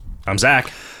I'm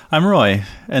Zach. I'm Roy,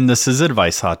 and this is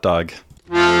Advice Hot Dog.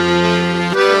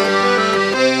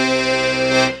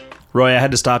 Roy, I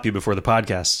had to stop you before the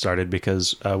podcast started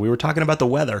because we were talking about the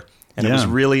weather, and it was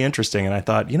really interesting, and I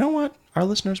thought, you know what? Our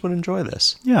listeners would enjoy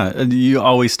this. Yeah, you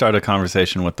always start a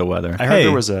conversation with the weather. I heard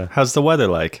there was a... How's the weather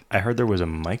like? I heard there was a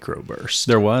microburst.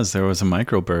 There was a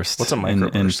microburst. What's a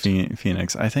microburst? In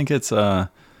Phoenix. I think it's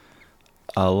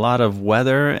a lot of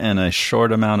weather in a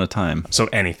short amount of time. So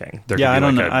anything. I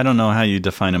don't know how you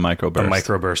define a microburst. A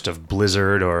microburst of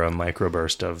blizzard or a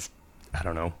microburst of, I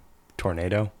don't know,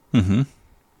 tornado. Mm-hmm.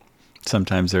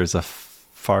 Sometimes there's a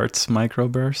farts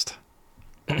microburst.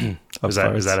 Is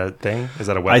that a thing? Is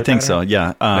that a weather I think pattern? so,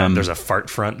 yeah. There's a fart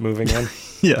front moving in?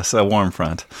 Yes, a warm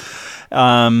front.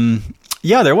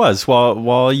 Yeah, there was.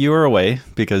 While you were away,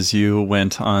 because you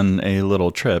went on a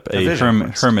little trip, a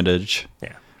hermitage.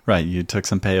 Yeah. Right, you took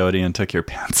some peyote and took your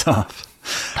pants off.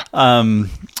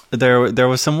 There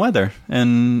was some weather,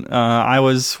 and I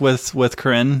was with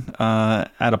Corinne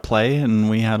at a play, and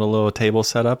we had a little table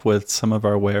set up with some of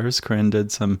our wares. Corinne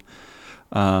did some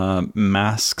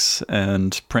masks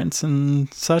and prints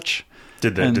and such.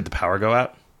 Did the power go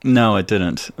out? No, it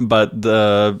didn't. But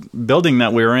the building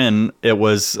that we were in, it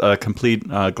was a complete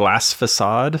glass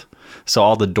facade. So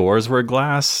all the doors were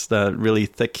glass, that really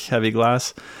thick, heavy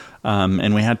glass.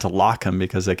 And we had to lock them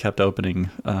because they kept opening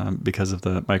because of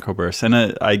the microburst.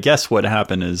 And I guess what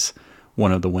happened is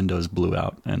one of the windows blew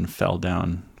out and fell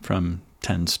down from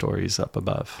 10 stories up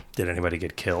above. Did anybody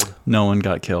get killed? No one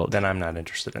got killed. Then I'm not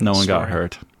interested in No this one story. got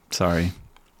hurt. Sorry.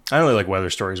 I only like weather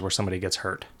stories where somebody gets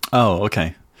hurt. Oh,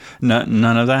 okay.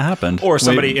 None of that happened. Or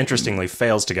somebody, interestingly,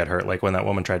 fails to get hurt, like when that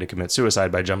woman tried to commit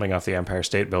suicide by jumping off the Empire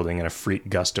State Building and a freak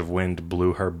gust of wind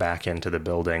blew her back into the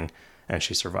building, and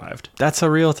she survived. That's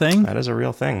a real thing? That is a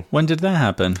real thing. When did that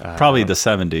happen? Probably the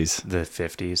 70s. The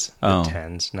 50s, Oh. the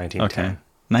 10s, 1910. Okay.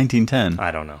 1910. I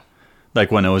don't know.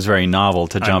 Like when it was very novel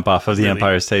to jump off of the Really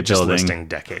Empire State just Building. listing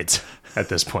decades at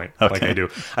this point, Okay. like I do.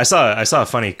 I saw a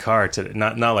funny car today,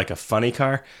 not like a funny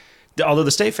car. Although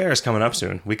the State Fair is coming up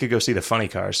soon, we could go see the funny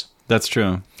cars. That's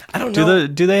true. I don't know.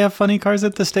 Do they have funny cars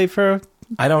at the State Fair?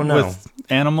 I don't know. With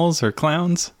animals or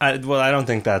clowns? I don't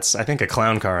think that's... I think a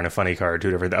clown car and a funny car are two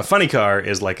different... A funny car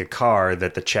is like a car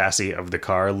that the chassis of the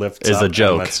car lifts Is up a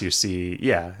joke. and lets you see...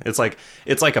 Yeah, it's like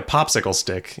a popsicle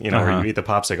stick, where you eat the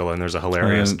popsicle and there's a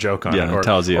hilarious joke on it. It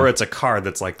tells you. Or it's a car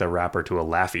that's like the wrapper to a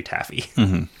Laffy Taffy.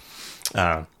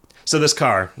 Mm-hmm. So this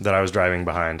car that I was driving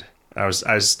behind,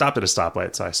 I stopped at a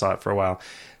stoplight, so I saw it for a while.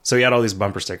 So he had all these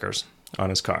bumper stickers on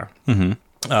his car.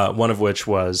 Mm-hmm. One of which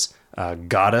was...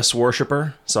 goddess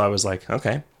worshiper. So I was like,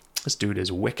 okay, this dude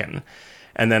is Wiccan.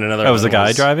 And then another... That was a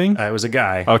guy driving? It was a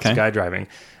guy. Okay. It was a guy driving.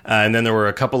 And then there were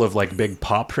a couple of like big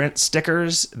paw print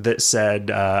stickers that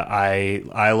said,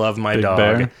 I love my Big dog.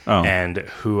 Bear? Oh. And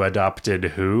who adopted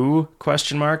who? ?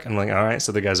 I'm like, all right,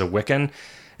 so the guy's a Wiccan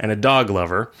and a dog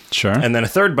lover. Sure. And then a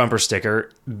third bumper sticker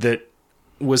that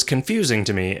was confusing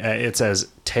to me. It says,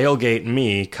 tailgate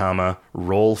me,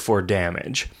 roll for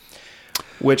damage.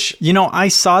 Which... I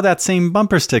saw that same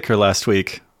bumper sticker last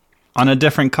week on a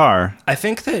different car. I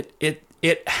think that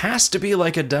it has to be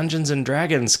like a Dungeons and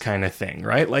Dragons kind of thing,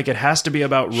 right? Like it has to be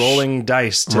about rolling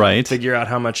dice to figure out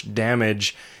how much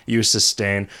damage you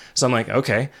sustain. So I'm like,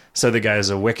 okay, so the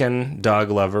guy's a Wiccan dog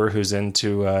lover who's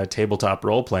into tabletop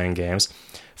role-playing games.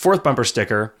 Fourth bumper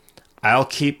sticker, I'll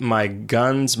keep my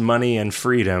guns, money, and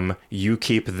freedom. You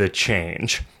keep the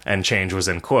change. And change was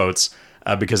in quotes.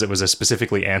 Because it was a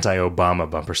specifically anti-Obama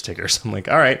bumper sticker. So I'm like,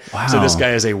 all right. Wow. So this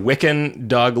guy is a Wiccan,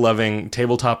 dog-loving,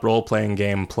 tabletop role-playing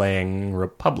game-playing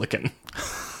Republican.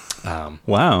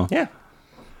 Wow. Yeah.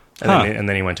 And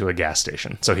then he went to a gas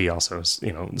station. So he also is,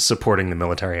 supporting the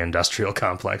military-industrial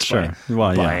complex by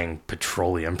buying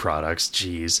petroleum products.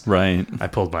 Jeez. Right. I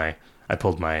pulled my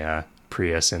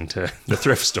Prius into the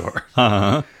thrift store.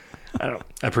 Uh-huh.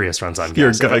 A Prius runs on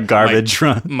Your gas. garbage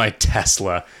run. My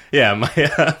Tesla. Yeah, my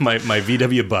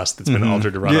VW bus that's been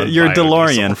altered to run on Your biodiesel.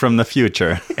 DeLorean from the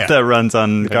future that runs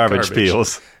on garbage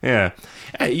peels. Yeah.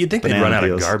 You'd think they'd run out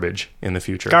of garbage in the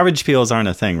future. Garbage peels aren't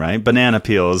a thing, right? Banana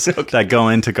peels that go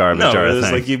into garbage are a it's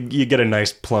thing. like you get a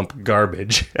nice plump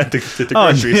garbage at the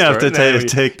grocery you store. have to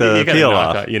take the peel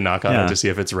off. You knock on it to see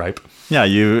if it's ripe. Yeah,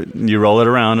 you roll it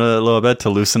around a little bit to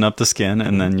loosen up the skin,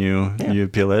 and then you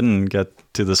peel it and get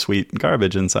to the sweet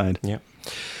garbage inside. Yeah.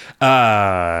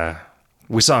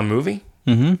 We saw a movie.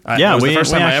 Mm-hmm. We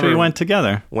actually went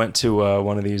together. Went to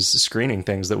one of these screening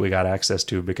things that we got access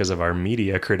to because of our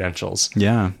media credentials.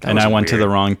 Yeah, and I went to the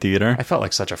wrong theater. I felt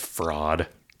like such a fraud.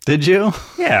 Did you?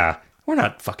 Yeah. we're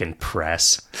not fucking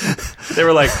press. They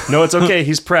were like, no, it's okay.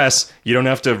 He's press. You don't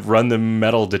have to run the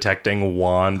metal detecting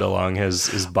wand along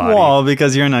his body. Well,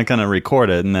 because you're not going to record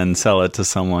it and then sell it to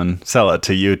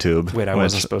YouTube. Wait, I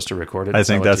wasn't supposed to record it? I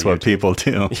think that's what people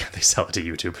do. Yeah, they sell it to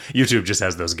YouTube. YouTube just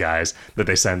has those guys that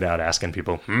they send out asking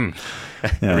people,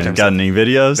 Yeah, got any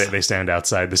videos? They stand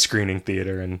outside the screening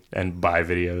theater and buy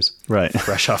videos. Right.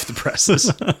 Fresh off the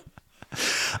presses.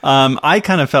 I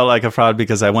kind of felt like a fraud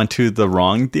because I went to the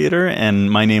wrong theater and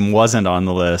my name wasn't on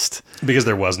the list. Because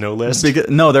there was no list?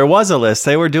 No, there was a list.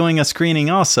 They were doing a screening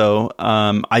also.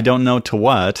 I don't know to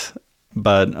what,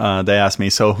 but they asked me,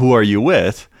 so who are you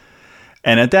with?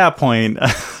 And at that point,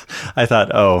 I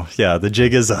thought, oh, yeah, the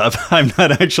jig is up. I'm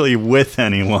not actually with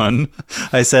anyone.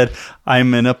 I said,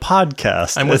 I'm in a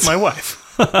podcast. I'm with my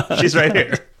wife. She's right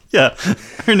here. Yeah,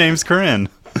 her name's Corinne.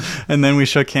 And then we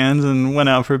shook hands and went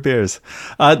out for beers.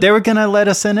 They were going to let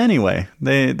us in anyway.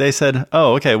 They said,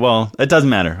 oh, okay, well, it doesn't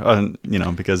matter,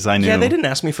 because I knew. Yeah, they didn't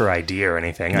ask me for ID or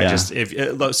anything. Yeah.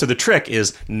 So the trick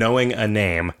is knowing a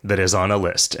name that is on a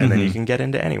list, and then you can get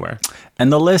into anywhere.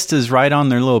 And the list is right on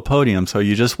their little podium. So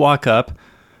you just walk up,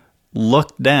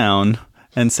 look down,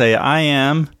 and say, I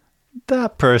am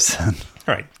that person.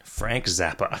 All right, Frank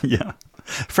Zappa. Yeah.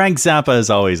 Frank Zappa is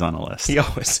always on a list.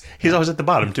 He's always at the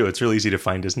bottom too. It's real easy to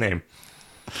find his name.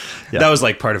 Yeah. That was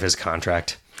like part of his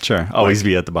contract. Sure, always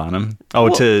be at the bottom.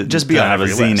 To just be to on have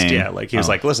every a Z list. name. Yeah, like he was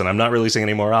like, listen, I'm not releasing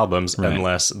any more albums Right.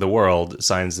 unless the world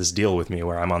signs this deal with me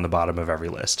where I'm on the bottom of every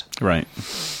list. Right.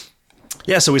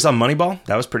 Yeah, so we saw Moneyball.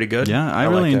 That was pretty good. Yeah, I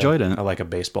really enjoyed it. I like a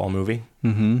baseball movie.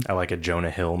 Mm-hmm. I like a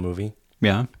Jonah Hill movie.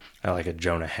 Yeah. I like a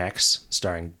Jonah Hex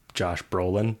starring Josh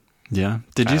Brolin. Yeah.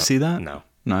 Did you see that? No.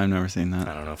 No, I've never seen that.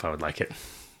 I don't know if I would like it.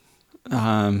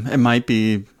 It might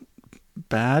be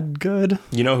bad good.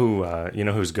 You know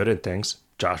who's good at things?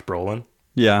 Josh Brolin.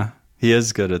 Yeah, he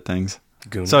is good at things.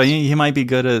 Goonies. So he might be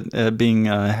good at being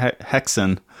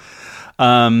Hexen.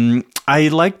 I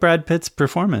like Brad Pitt's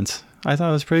performance. I thought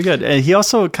it was pretty good. He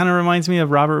also kind of reminds me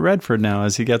of Robert Redford now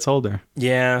as he gets older.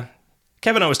 Yeah.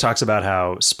 Kevin always talks about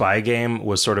how Spy Game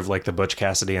was sort of like the Butch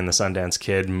Cassidy and the Sundance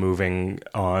Kid moving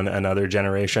on another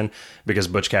generation, because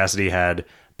Butch Cassidy had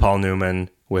Paul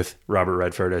Newman with Robert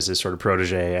Redford as his sort of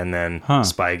protege, and then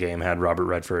Spy Game had Robert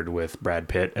Redford with Brad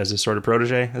Pitt as his sort of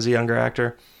protege as a younger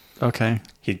actor. Okay.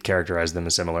 He'd characterize them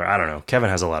as similar. I don't know.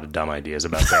 Kevin has a lot of dumb ideas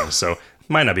about things, so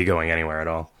might not be going anywhere at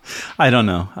all. I don't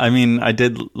know. I mean, I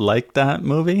did like that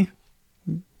movie,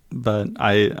 but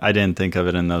I didn't think of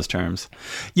it in those terms.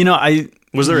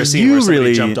 Was there a scene where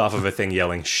somebody jumped off of a thing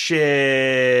yelling, shit?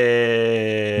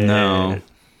 No.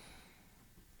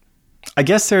 I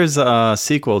guess there's a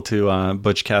sequel to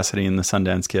Butch Cassidy and the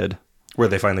Sundance Kid. Where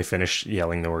they finally finish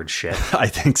yelling the word shit. I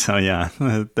think so, yeah.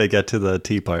 They get to the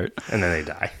T part. And then they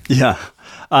die. Yeah.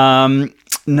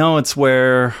 No, it's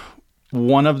where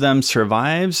one of them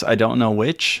survives. I don't know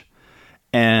which.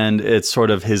 And it's sort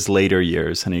of his later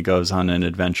years, and he goes on an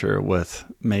adventure with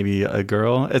maybe a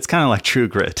girl. It's kind of like True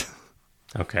Grit.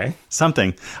 Okay.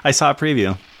 Something. I saw a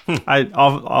preview.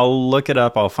 I'll look it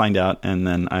up. I'll find out, and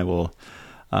then I will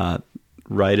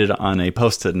write it on a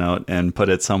Post-it note and put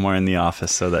it somewhere in the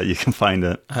office so that you can find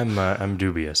it. I'm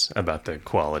dubious about the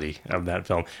quality of that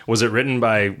film. Was it written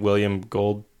by William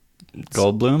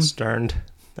Goldblum? Stern?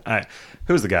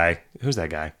 Who's the guy? Who's that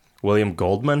guy? William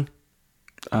Goldman?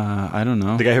 I don't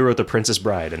know. The guy who wrote The Princess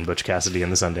Bride and Butch Cassidy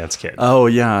and the Sundance Kid. Oh,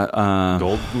 yeah.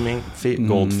 Goldfield.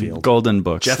 Golden Books. Golden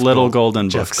Books. Jeff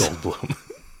Goldblum.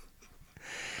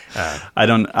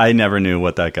 I never knew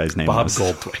what that guy's name Bob was.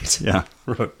 Goldthwait. Yeah.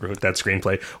 Wrote that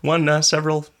screenplay. Won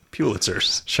several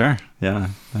Pulitzers. Sure. Yeah.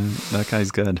 That guy's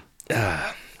good.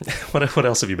 What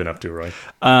else have you been up to, Roy?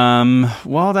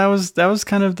 Well, that was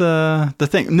kind of the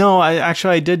thing. No,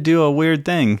 I did do a weird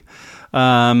thing.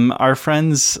 Our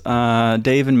friends,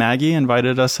 Dave and Maggie,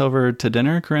 invited us over to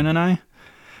dinner, Corinne and I,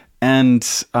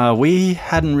 and we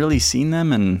hadn't really seen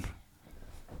them in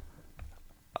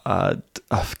a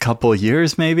couple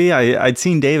years, maybe. I'd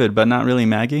seen David, but not really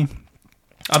Maggie.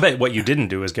 I bet what you didn't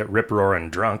do is get rip-roaring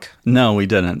drunk. No, we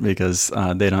didn't, because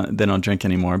they don't drink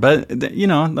anymore. But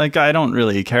I don't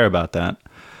really care about that.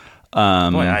 Boy,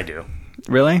 I do.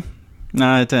 Really?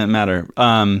 No, it didn't matter.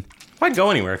 Why go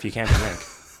anywhere if you can't drink?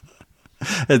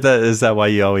 Is that why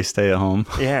you always stay at home?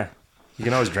 Yeah, you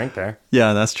can always drink there.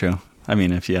 Yeah, that's true. I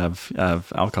mean, if you have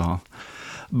alcohol.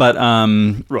 But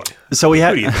Roy, so we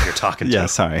had. Who do you think you're talking to? Yeah,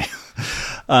 sorry.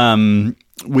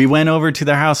 We went over to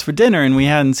their house for dinner, and we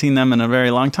hadn't seen them in a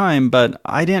very long time. But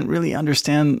I didn't really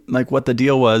understand what the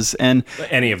deal was, and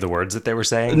any of the words that they were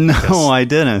saying. No, I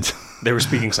didn't. They were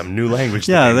speaking some new language.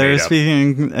 Yeah, they were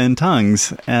speaking in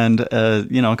tongues, and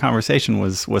conversation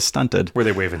was stunted. Were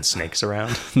they waving snakes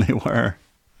around? They were.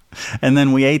 And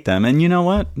then we ate them, and you know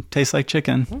what? It tastes like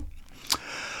chicken.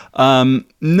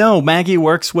 No, Maggie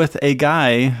works with a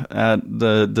guy at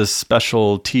the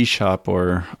special tea shop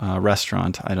or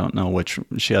restaurant. I don't know which.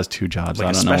 She has two jobs. Like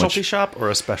I don't a know specialty shop or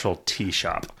a special tea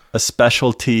shop? A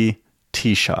specialty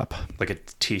tea shop. Like a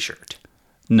T-shirt.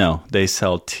 No, they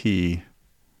sell tea.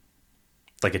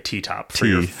 Like a T-top for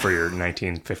your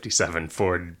 1957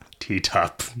 Ford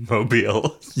T-top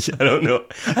mobile. Yeah. I don't know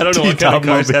what kind of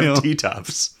cars have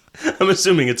T-tops. I'm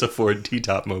assuming it's a Ford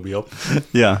T-top mobile.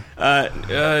 Yeah.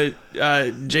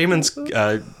 Jamin's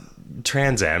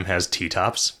Trans Am has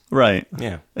T-tops. Right.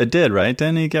 Yeah. It did, right?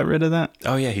 Didn't he get rid of that?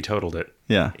 Oh, yeah, he totaled it.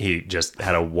 Yeah. He just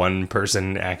had a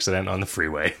one-person accident on the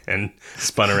freeway and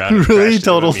spun around and really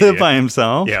totaled it by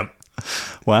himself? Yeah.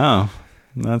 Wow.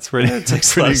 That's pretty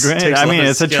great. I mean,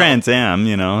 it's a Trans Am,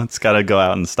 it's got to go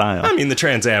out in style. I mean, the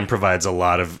Trans Am provides a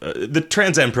lot of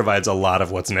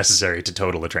what's necessary to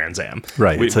total a Trans Am.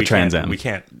 Right, it's a Trans Am. We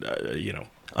can't,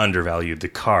 undervalue the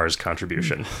car's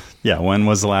contribution. Yeah, when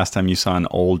was the last time you saw an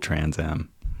old Trans Am?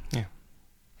 Yeah.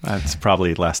 That's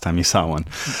probably the last time you saw one.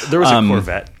 There was a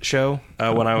Corvette show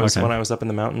when I was up in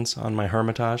the mountains on my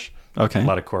Hermitage. Okay. A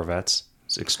lot of Corvettes.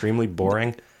 It's extremely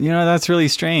boring. That's really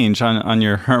strange. On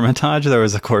your Hermitage, there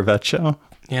was a Corvette show?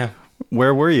 Yeah.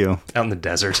 Where were you? Out in the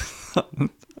desert.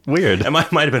 Weird. I might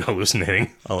have been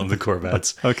hallucinating all of the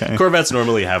Corvettes. Okay. Corvettes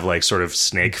normally have like sort of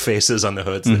snake faces on the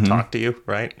hoods that talk to you,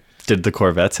 right? Did the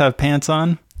Corvettes have pants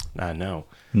on? No.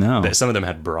 No. Some of them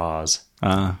had bras.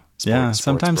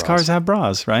 Sometimes cars have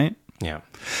bras, right? Yeah.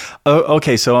 Oh,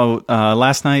 okay. So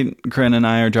last night, Corinne and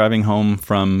I are driving home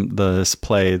from this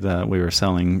play that we were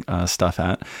selling stuff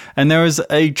at, and there was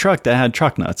a truck that had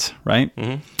truck nuts, right?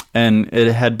 Mm-hmm. And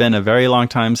it had been a very long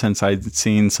time since I'd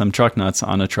seen some truck nuts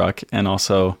on a truck, and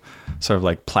also sort of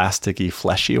like plasticky,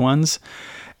 fleshy ones.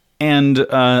 And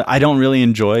I don't really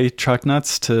enjoy truck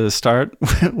nuts to start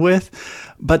with,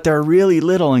 but they're really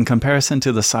little in comparison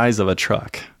to the size of a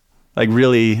truck. Like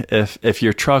really, if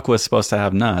your truck was supposed to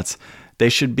have nuts, they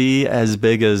should be as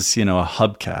big as, a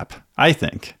hubcap, I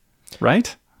think.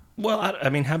 Right? Well, I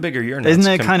mean, how big are your nuts? Isn't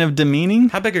that kind of demeaning?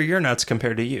 How big are your nuts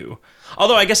compared to you?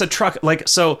 Although I guess a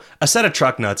set of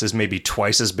truck nuts is maybe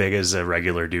twice as big as a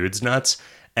regular dude's nuts.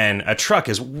 And a truck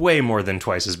is way more than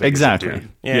twice as big as a dude.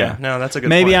 Yeah. No, that's a good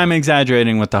point. Maybe I'm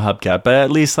exaggerating with the hubcap, but at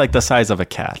least like the size of a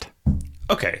cat.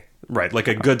 Okay. Right. Like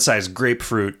a good-sized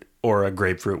grapefruit or a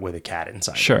grapefruit with a cat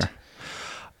inside. Sure.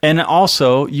 And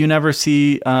also, you never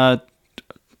see, like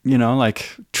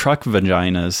truck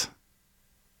vaginas.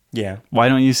 Yeah. Why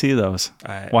don't you see those?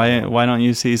 Why don't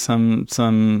you see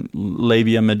some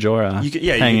labia majora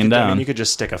hanging down? I mean, you could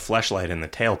just stick a fleshlight in the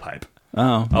tailpipe.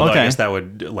 Oh, although okay. I guess that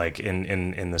would, like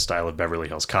in the style of Beverly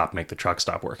Hills Cop, make the truck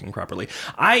stop working properly.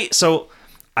 I sort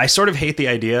of hate the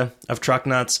idea of truck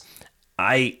nuts.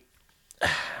 But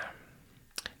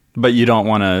you don't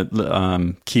want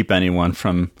to keep anyone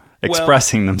from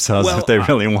expressing themselves if they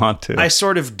really want to. I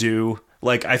sort of do.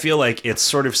 Like, I feel like it's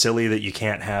sort of silly that you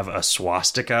can't have a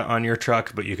swastika on your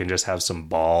truck, but you can just have some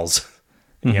balls.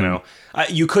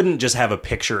 Mm-hmm. You couldn't just have a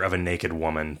picture of a naked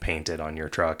woman painted on your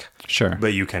truck. Sure.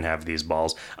 But you can have these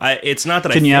balls. It's not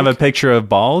that Can you have a picture of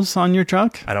balls on your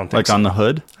truck? I don't think so. Like on the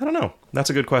hood? I don't know.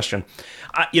 That's a good question.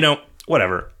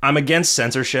 Whatever. I'm against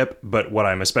censorship, but what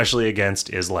I'm especially against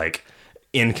is like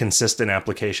inconsistent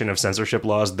application of censorship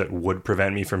laws that would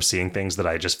prevent me from seeing things that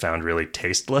I just found really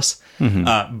tasteless.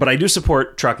 Mm-hmm. But I do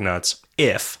support truck nuts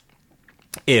if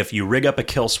you rig up a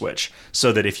kill switch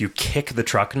so that if you kick the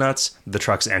truck nuts, the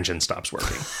truck's engine stops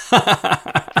working.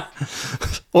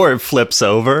 Or it flips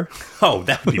over. Oh,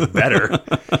 that would be better.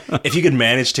 If you could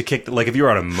manage to kick, like if you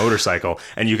were on a motorcycle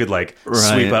and you could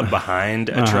sweep up behind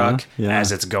a truck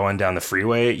as it's going down the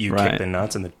freeway, you kick the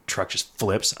nuts and the truck just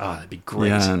flips. Oh, that'd be great.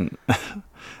 Yeah,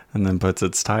 and then puts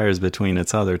its tires between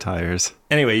its other tires.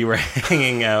 Anyway, you were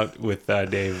hanging out with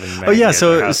Dave and Maggie. Oh yeah,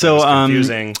 so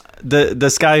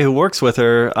this guy who works with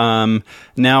her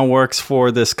now works for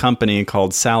this company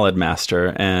called Salad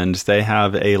Master, and they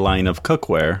have a line of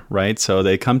cookware, right? So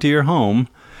they come to your home,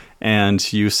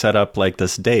 and you set up like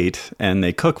this date, and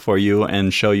they cook for you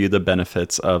and show you the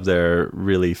benefits of their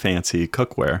really fancy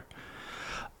cookware.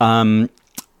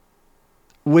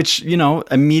 Which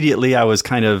immediately I was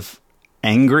kind of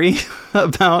angry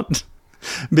about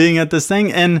being at this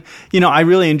thing. And, I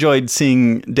really enjoyed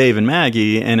seeing Dave and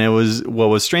Maggie. And what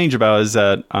was strange about it is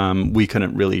that we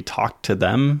couldn't really talk to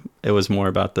them It was more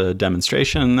about the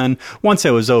demonstration. And then once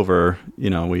it was over,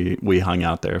 we hung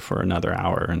out there for another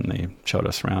hour and they showed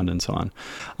us around and so on.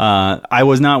 I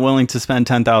was not willing to spend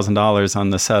 $10,000 on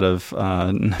the set of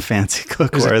fancy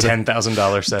cookware. It's a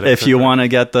 $10,000 set. If you want to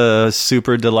get the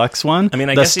super deluxe one,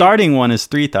 the starting one is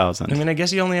 $3,000. I mean, I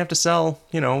guess you only have to sell,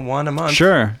 one a month.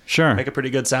 Sure. Make a pretty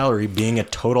good salary being a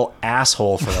total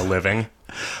asshole for a living.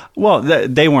 Well,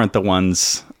 they weren't the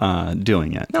ones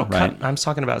doing it. No, right? I'm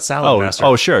talking about Salad Master.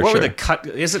 Oh, sure. What were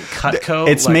the is it Cutco?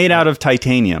 It's made out of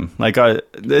titanium. Like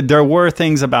there were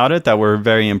things about it that were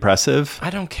very impressive. I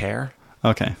don't care.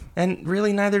 Okay. And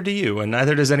really, neither do you, and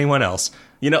neither does anyone else.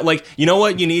 You know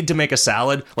what you need to make a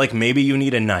salad? Like, maybe you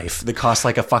need a knife that costs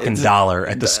like a fucking $1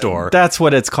 at the store. That's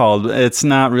what it's called. It's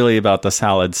not really about the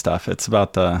salad stuff. It's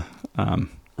about the...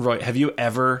 Roy, have you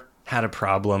ever had a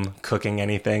problem cooking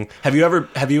anything? Have you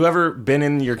ever been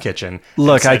in your kitchen?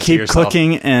 Look, I keep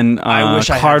cooking in I wish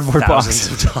cardboard I had thousands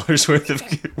boxes. of dollars worth of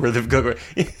cookware.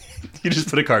 You just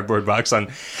put a cardboard box on.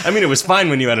 I mean, it was fine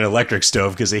when you had an electric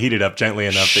stove because it heated up gently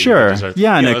enough. Sure. That you could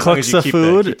and it cooks the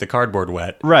food. Keep the cardboard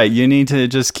wet. Right. You need to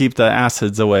just keep the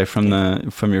acids away from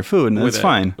your food, and it's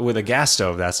fine. With a gas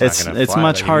stove, that's not going to fly. It's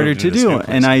much harder to do,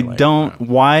 and I don't...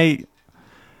 Why...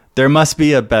 There must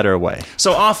be a better way.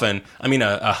 So often, I mean,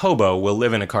 a hobo will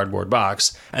live in a cardboard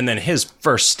box, and then his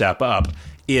first step up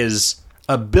is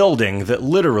a building that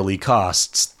literally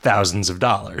costs thousands of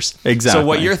dollars. Exactly. So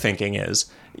what you're thinking is,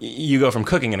 you go from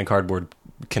cooking in a cardboard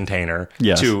container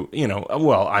to,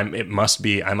 I must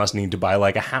need to buy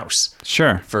like a house.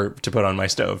 Sure. To put on my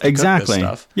stove. Exactly. Cook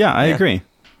this stuff. Yeah, I agree.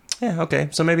 Yeah, okay.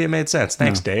 So maybe it made sense.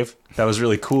 Thanks, Dave. That was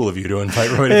really cool of you to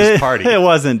invite Roy to this party. It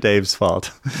wasn't Dave's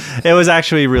fault. It was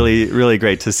actually really, really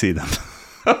great to see them.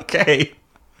 Okay.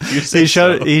 He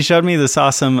showed me this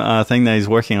awesome thing that he's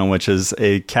working on, which is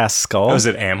a cast skull. Oh, is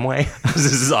it Amway? Is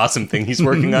this this awesome thing he's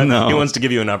working on? No. He wants to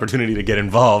give you an opportunity to get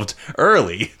involved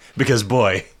early because,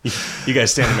 boy, you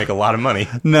guys stand to make a lot of money.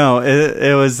 No,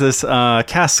 it was this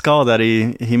cast skull that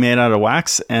he made out of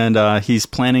wax, and he's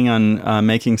planning on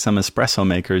making some espresso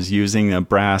makers using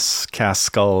brass cast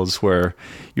skulls where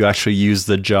you actually use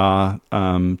the jaw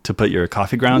to put your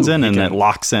coffee grounds in, and it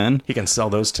locks in. He can sell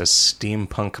those to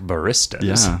steampunk baristas.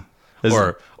 Yeah.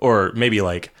 Or maybe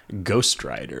like Ghost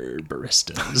Rider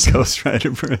baristas. Ghost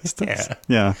Rider baristas.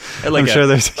 Yeah. I'm sure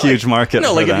there's a huge market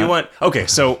for that. If you want... Okay,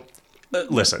 so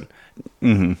listen.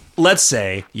 Mm-hmm. Let's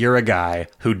say you're a guy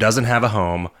who doesn't have a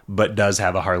home but does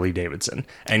have a Harley Davidson,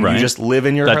 and you just live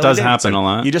in your Harley Davidson. That does happen a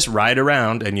lot. You just ride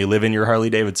around and you live in your Harley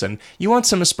Davidson. You want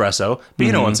some espresso, but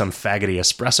you don't want some faggoty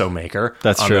espresso maker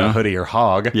on the hood of your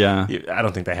hog. Yeah. I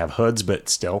don't think they have hoods, but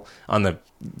still on the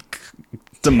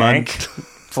tank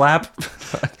flap.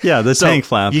 Yeah, the tank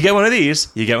flap. You get one of these.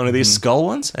 You get one of these skull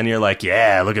ones, and you're like,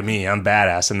 yeah, look at me, I'm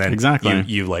badass. And then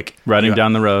you like riding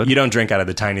down the road. You don't drink out of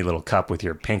the tiny little cup with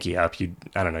your pinky up. You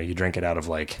drink it out of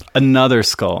like another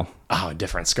skull. Oh, a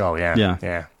different skull.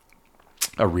 Yeah.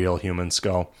 A real human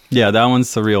skull. Yeah, that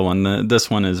one's the real one. This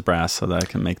one is brass, so that I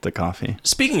can make the coffee.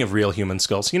 Speaking of real human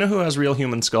skulls, you know who has real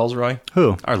human skulls, Roy?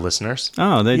 Who? Our listeners.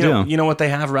 Oh, they do. You know what they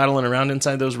have rattling around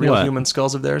inside those real human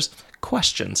skulls of theirs?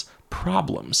 Questions,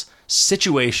 problems,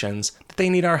 situations that they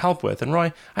need our help with. And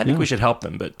Roy, I think we should help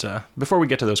them. But before we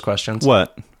get to those questions,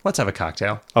 let's have a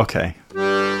cocktail. Okay.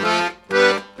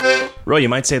 Roy, you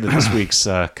might say that this week's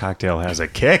cocktail has a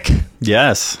kick.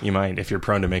 Yes. You might, if you're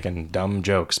prone to making dumb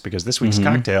jokes, because this week's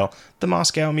cocktail, the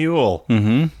Moscow Mule.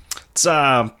 Mm-hmm. It's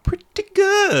pretty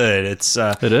good.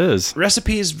 It is.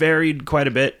 Recipes varied quite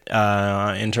a bit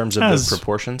in terms of the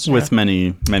proportions. With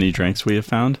many drinks we have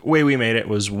found. The way we made it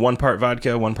was 1 part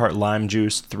vodka, 1 part lime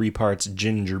juice, 3 parts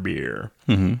ginger beer.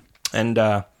 Mm-hmm. And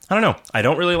I don't know. I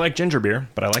don't really like ginger beer,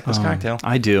 but I like this cocktail.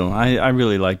 I do. I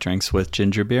really like drinks with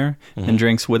ginger beer and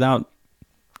drinks without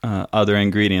other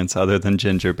ingredients other than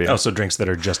ginger beer. Oh, so drinks that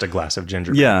are just a glass of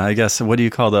ginger beer. Yeah, I guess. What do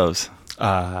you call those?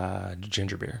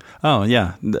 Ginger beer. Oh,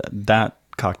 yeah. That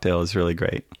cocktail is really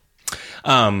great.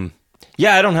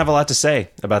 Yeah, I don't have a lot to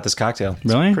say about this cocktail.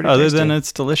 Really? Other than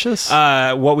it's delicious?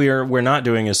 What we're not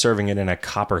doing is serving it in a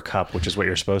copper cup, which is what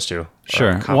you're supposed to.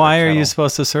 Sure. Why are you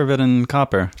supposed to serve it in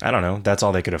copper? I don't know. That's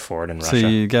all they could afford in Russia. So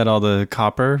you get all the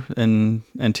copper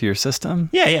into your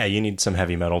system? Yeah. You need some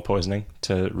heavy metal poisoning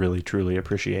to really, truly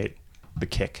appreciate the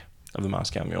kick of the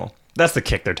Moscow Mule. That's the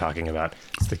kick they're talking about.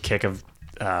 It's the kick of...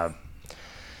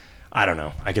 I don't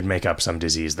know. I could make up some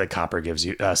disease that copper gives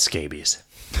you. Scabies.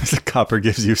 The copper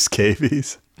gives you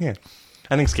scabies? Yeah.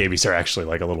 I think scabies are actually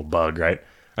like a little bug, right?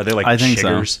 Are they like I think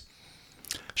chiggers?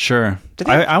 So. Sure.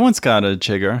 I once got a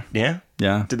chigger. Yeah?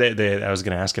 Yeah. Did they? I was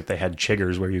going to ask if they had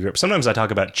chiggers where you grew up. Sometimes I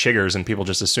talk about chiggers and people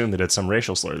just assume that it's some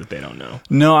racial slur that they don't know.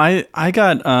 No, I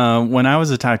got, when I was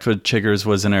attacked with chiggers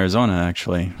was in Arizona,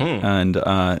 actually. And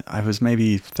I was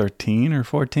maybe 13 or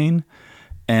 14.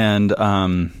 And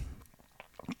for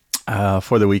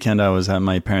the weekend, I was at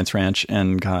my parents' ranch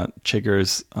and got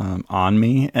chiggers on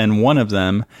me. And one of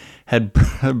them had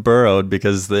burrowed,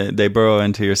 because they burrow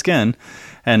into your skin,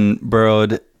 and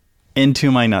burrowed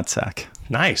into my nutsack.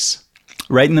 Nice.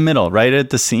 Right in the middle, right at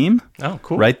the seam. Oh,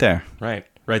 cool. Right there. Right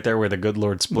there where the good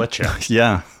Lord split you.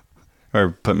 Yeah.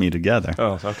 Or put me together.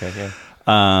 Oh, okay, yeah.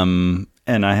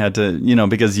 And I had to,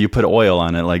 because you put oil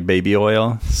on it, like baby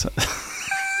oil. So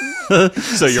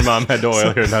your mom had to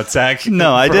oil your nutsack?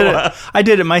 No, I did it. I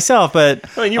did it myself, but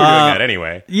well, you were doing that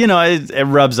anyway. It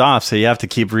rubs off, so you have to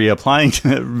keep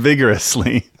reapplying it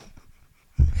vigorously.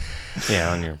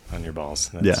 Yeah, on your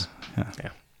balls. Yeah.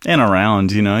 And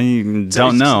around, you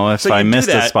don't know if I missed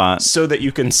a spot. So that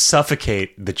you can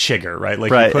suffocate the chigger, right?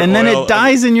 Like right, and then it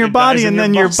dies in your body, and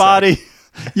then your body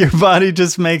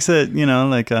just makes it,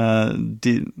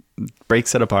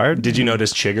 breaks it apart. Did you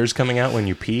notice chiggers coming out when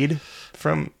you peed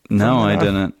from No, I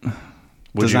didn't. Does that happen?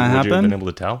 Would you have been able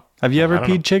to tell? Have you ever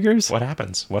peed chiggers? What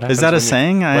happens? Is that a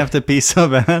saying? I have to pee so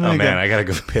bad. Oh, man, I got to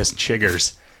go piss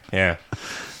chiggers. Yeah.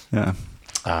 Yeah.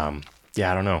 Yeah,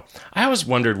 I don't know. I always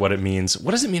wondered what it means.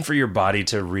 What does it mean for your body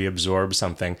to reabsorb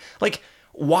something? Like,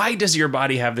 why does your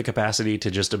body have the capacity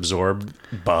to just absorb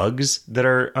bugs that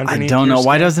are underneath? I don't know. Skin?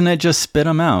 Why doesn't it just spit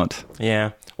them out?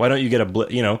 Yeah. Why don't you get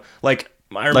a like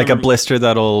a blister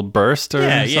that'll burst or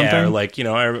something? Yeah, or like,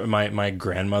 my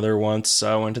grandmother once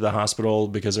went to the hospital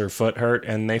because her foot hurt,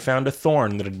 and they found a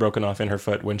thorn that had broken off in her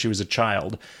foot when she was a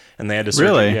child. And they had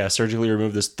to surgically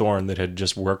remove this thorn that had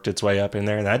just worked its way up in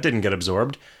there, and that didn't get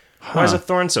absorbed. Why is a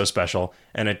thorn so special?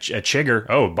 And a chigger,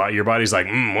 your body's like,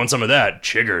 want some of that.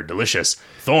 Chigger, delicious.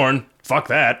 Thorn, fuck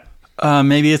that.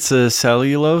 Maybe it's a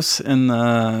cellulose in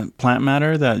the plant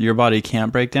matter that your body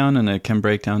can't break down, and it can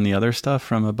break down the other stuff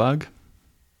from a bug.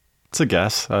 It's a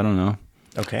guess. I don't know.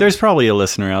 Okay. There's probably a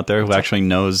listener out there who actually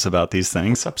knows about these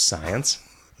things. What's up, science?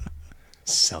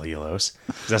 Cellulose.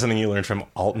 Is that something you learned from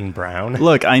Alton Brown?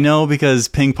 Look, I know because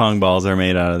ping pong balls are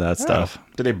made out of that stuff.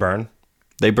 Do they burn?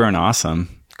 They burn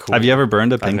awesome. Cool. Have you ever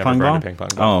burned a ping pong ball? I've never burned a ping pong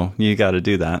ball. Oh, you got to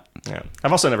do that. Yeah.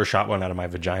 I've also never shot one out of my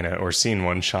vagina or seen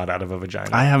one shot out of a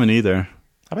vagina. I haven't either.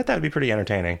 I bet that would be pretty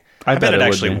entertaining. I bet it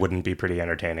actually wouldn't be pretty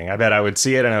entertaining. I bet I would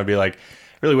see it and I would be like,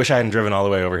 really wish I hadn't driven all the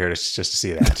way over here just to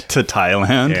see that. To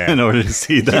Thailand in order to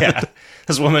see that. Yeah.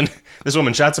 This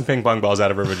woman shot some ping pong balls out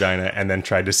of her vagina and then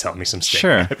tried to sell me some steak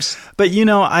knives. But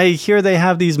I hear they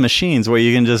have these machines where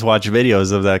you can just watch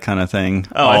videos of that kind of thing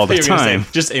all the time.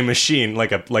 Just a machine,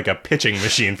 like a pitching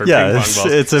machine for ping pong balls.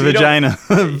 It's a vagina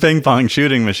ping pong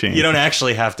shooting machine. You don't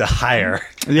actually have to hire.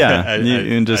 Yeah, you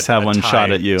can just have one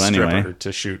shot at you anyway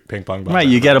to shoot ping pong balls. Right,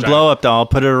 you get a blow up doll,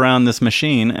 put it around this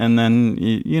machine, and then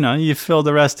you fill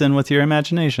the rest in with your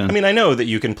imagination. I mean, I know that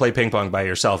you can play ping pong by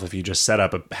yourself if you just set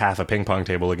up half a ping pong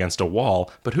table against a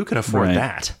wall, but who can afford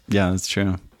that? Yeah, that's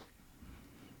true.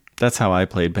 That's how I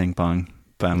played ping pong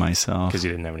by myself. Because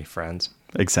you didn't have any friends.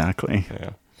 Exactly. Yeah.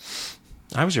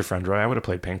 I was your friend, Roy. I would have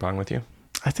played ping pong with you.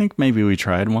 I think maybe we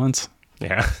tried once.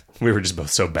 Yeah. We were just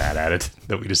both so bad at it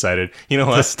that we decided, you know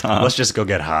what? Let's just go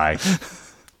get high.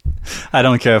 I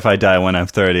don't care if I die when I'm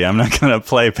 30. I'm not going to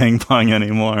play ping pong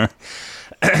anymore.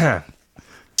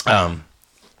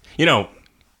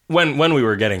 When we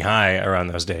were getting high around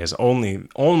those days, only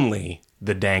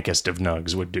the dankest of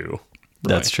nugs would do. Right?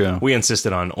 That's true. We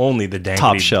insisted on only the dankety,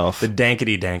 top shelf, the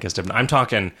dankety dankest of.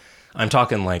 I'm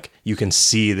talking like you can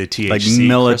see the THC, like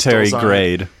military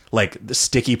grade, like the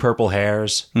sticky purple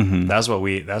hairs. Mm-hmm. That's what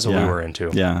we were into.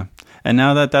 Yeah, and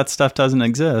now that stuff doesn't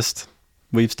exist,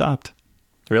 we've stopped.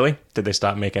 Really? Did they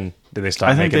stop making?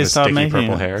 I think they stopped making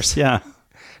purple hairs. Yeah.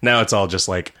 Now it's all just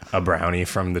like a brownie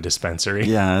from the dispensary.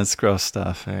 Yeah, it's gross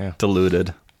stuff. Yeah.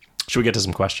 Diluted. Should we get to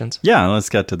some questions? Yeah, let's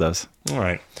get to those. All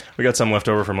right. We got some left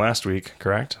over from last week,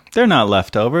 correct? They're not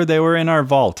left over. They were in our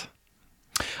vault.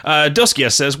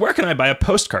 Doskia says, where can I buy a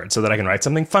postcard so that I can write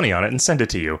something funny on it and send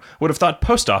it to you? Would have thought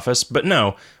post office, but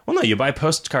no. Well, no, you buy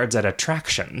postcards at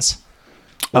attractions.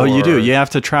 Oh, you do? You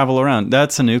have to travel around.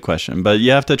 That's a new question. But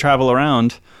you have to travel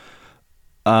around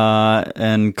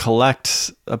and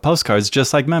collect postcards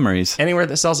just like memories. Anywhere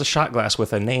that sells a shot glass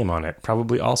with a name on it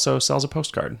probably also sells a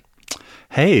postcard.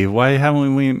 Hey, why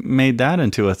haven't we made that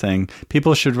into a thing?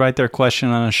 People should write their question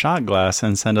on a shot glass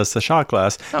and send us the shot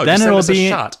glass. Oh, then it'll be a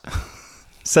shot.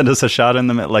 Send us a shot in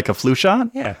like a flu shot?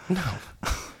 Yeah,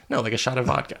 no, like a shot of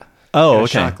vodka. Oh, okay. A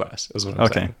shot glass is what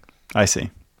I'm saying. I see.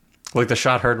 Like the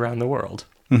shot heard around the world.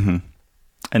 Mm-hmm.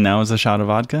 And now is a shot of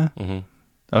vodka? Mm-hmm.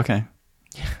 Okay.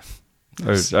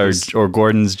 Yeah. Or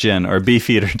Gordon's gin, or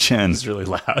Beefeater gin. It's really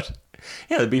loud.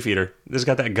 Yeah, the Beefeater. It's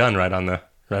got that gun right on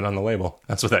the label.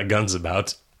 That's what that gun's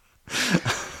about.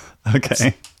 Okay.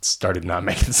 It started not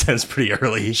making sense pretty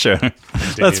early. Sure.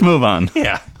 Let's move on.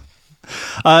 Yeah.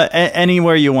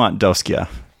 Anywhere you want, Doskia.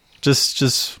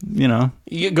 Just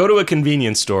You go to a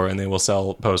convenience store and they will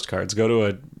sell postcards. Go to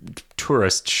a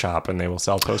tourist shop and they will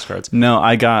sell postcards. No,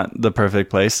 I got the perfect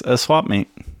place, a swap meet.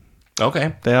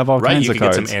 Okay. They have all kinds of cards.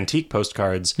 Right, you can get some antique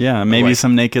postcards. Yeah, maybe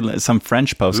some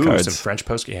French postcards. Some French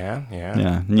postcards. Yeah.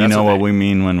 Yeah, you know what we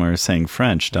mean when we're saying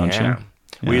French, don't you? Yeah.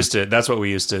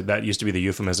 That used to be the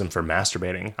euphemism for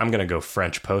masturbating. I'm going to go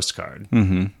French postcard.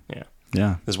 Mm-hmm. Yeah.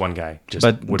 Yeah. There's one guy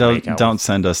don't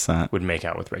send us that. Would make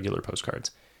out with regular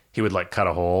postcards. He would cut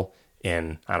a hole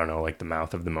in, I don't know, the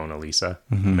mouth of the Mona Lisa,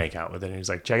 make out with it. And he's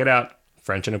like, check it out,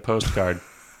 French in a postcard.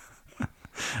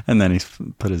 And then he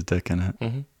put his dick in it.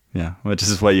 Mm-hmm. Yeah, which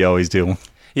is what you always do.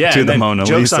 Yeah, to the Mona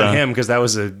Lisa. Jokes on him because that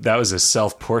was a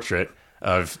self-portrait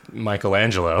of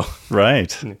Michelangelo.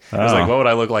 Right. It was like, what would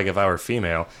I look like if I were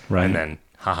female? Right. And then,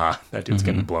 that dude's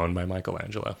getting blown by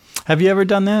Michelangelo. Have you ever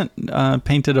done that?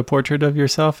 Painted a portrait of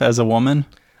yourself as a woman?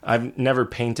 I've never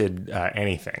painted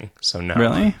anything, so no.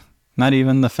 Really? Not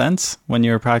even the fence when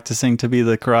you were practicing to be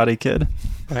the Karate Kid?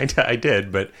 I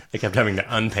did, but I kept having to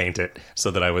unpaint it so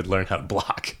that I would learn how to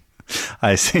block.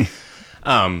 I see.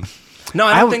 No,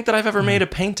 I don't think that I've ever made a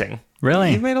painting.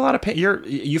 Really? You've made a lot of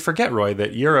you forget, Roy,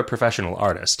 that you're a professional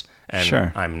artist, and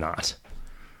sure. I'm not.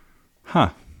 Huh.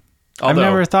 I've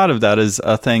never thought of that as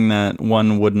a thing that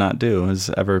one would not do, is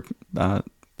ever not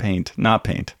paint.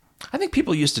 I think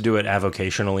people used to do it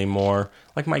avocationally more.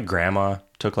 Like my grandma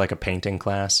took a painting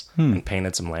class and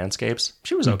painted some landscapes.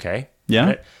 She was okay. Yeah.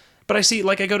 Right? But I see,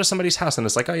 I go to somebody's house and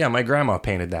it's like, oh yeah, my grandma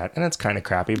painted that. And it's kind of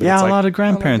crappy. But yeah, a lot of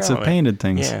grandparents have painted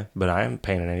things. Yeah, but I haven't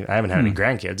painted any. I haven't had any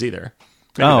grandkids either.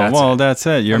 That's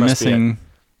it. You're missing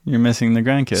the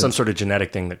grandkids. Some sort of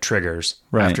genetic thing that triggers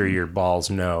after your balls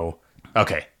know,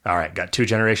 okay, all right, got 2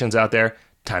 generations out there.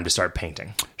 Time to start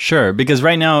painting. Sure, because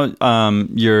right now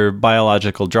your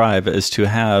biological drive is to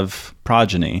have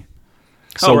progeny.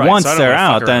 So once they're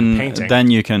out,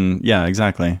 then you can, yeah,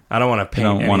 exactly. I don't want to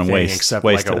paint anything except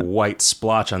a white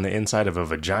splotch on the inside of a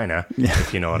vagina,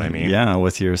 if you know what I mean. Yeah,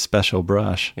 with your special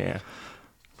brush. Yeah.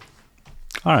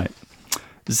 All right.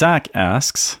 Zach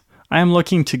asks, I am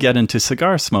looking to get into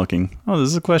cigar smoking. Oh, this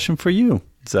is a question for you,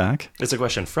 Zach. It's a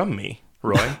question from me,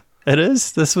 Roy. It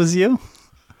is? This was you?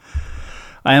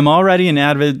 I am already an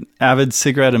avid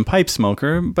cigarette and pipe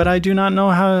smoker, but I do not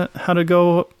know how to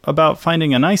go about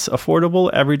finding a nice, affordable,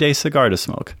 everyday cigar to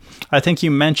smoke. I think you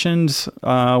mentioned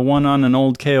one on an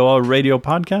old KOL radio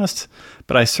podcast,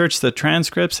 but I searched the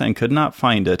transcripts and could not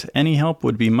find it. Any help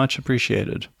would be much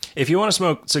appreciated. If you want to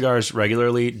smoke cigars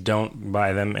regularly, don't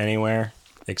buy them anywhere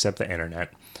except the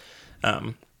internet.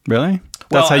 Really?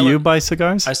 That's how you buy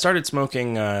cigars? I started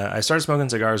smoking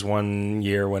cigars one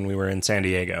year when we were in San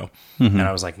Diego, and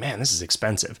I was like, man, this is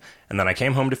expensive. And then I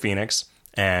came home to Phoenix,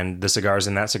 and the cigars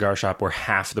in that cigar shop were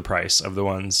half the price of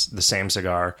the same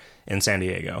cigar in San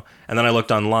Diego. And then I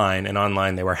looked online, and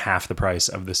online they were half the price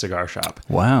of the cigar shop.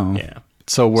 Wow. Yeah.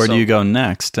 So where do you go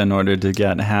next in order to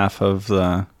get half of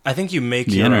the? I think you make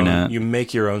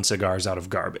your own cigars out of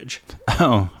garbage.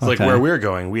 Oh, okay. Like where we're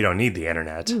going, we don't need the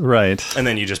internet, right? And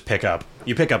then you just pick up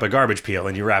a garbage peel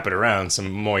and you wrap it around some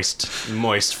moist,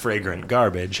 fragrant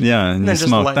garbage. Yeah, and then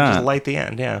just light the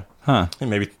end. Yeah, huh? And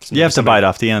maybe you have to bite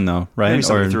off the end though, right? Maybe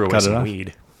or threw away some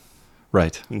weed.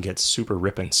 Right. You can get super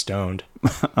ripping stoned.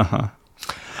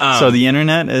 So the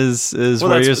internet is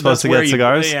where you're supposed to get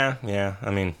cigars. Yeah.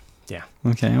 I mean. Yeah.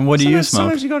 Okay. And what do you smoke?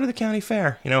 Sometimes you go to the county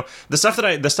fair. You know, the stuff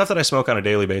that I smoke on a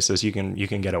daily basis, you can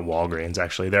get at Walgreens.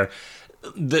 Actually,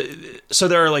 so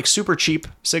there are super cheap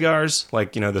cigars,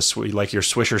 like your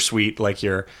Swisher Sweet, like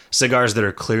your cigars that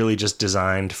are clearly just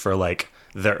designed for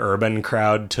the urban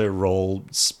crowd to roll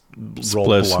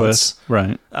blunts, with.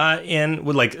 Right?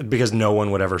 And because no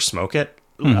one would ever smoke it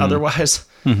otherwise.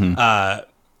 Mm-hmm.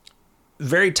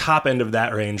 Very top end of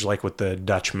that range, like with the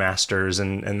Dutch Masters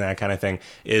and that kind of thing,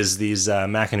 is these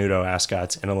Macanudo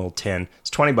Ascots in a little tin.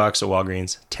 It's $20 at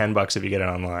Walgreens, $10 if you get it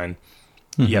online.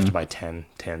 Mm-hmm. You have to buy 10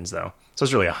 tins though, so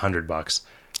it's really $100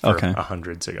 for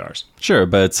 100 cigars. Sure,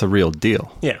 but it's a real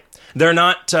deal. Yeah, they're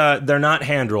not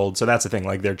hand rolled, so that's the thing.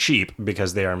 They're cheap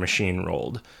because they are machine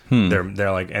rolled. They're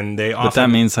and they often. But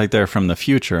that means they're from the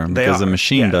future because the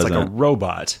machine doesn't. It's like a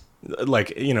robot.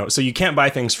 So you can't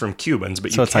buy things from Cubans,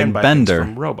 but you can buy Bender. things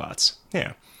from robots.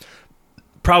 Yeah.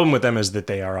 Problem with them is that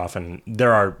they are often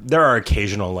there are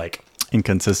occasional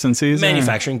inconsistencies,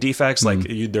 manufacturing defects. Like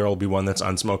there will be one that's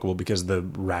unsmokable because the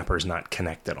wrapper's not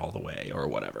connected all the way or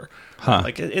whatever.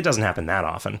 Like it doesn't happen that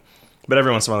often, but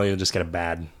every once in a while you'll just get a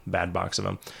bad box of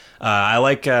them. I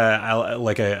like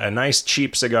a nice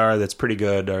cheap cigar that's pretty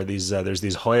good. Or there's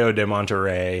these Hoyo de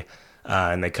Monterrey,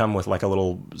 and they come with like a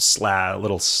little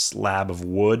slab of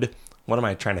wood. What am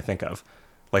I trying to think of?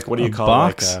 Like, what do you call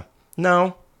box? it? Like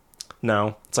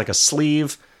no, it's like a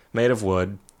sleeve made of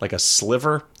wood. Like a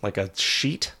sliver, like a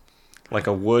sheet, like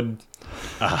a wood.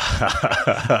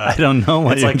 I don't know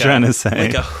what you're trying to say.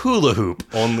 Like a hula hoop,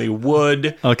 only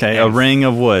wood. Okay, a ring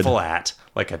of wood. Flat,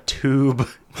 like a tube.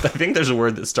 I think there's a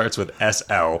word that starts with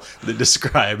SL that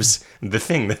describes the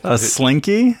thing. A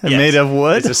slinky made of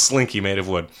wood? It's a slinky made of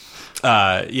wood.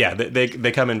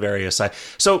 They come in various sizes.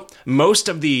 So most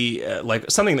of the, like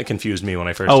something that confused me when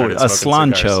I first started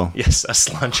smoking cigars. Slancho. Yes, a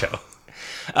slancho.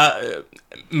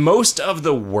 Most of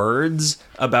the words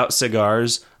about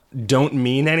cigars don't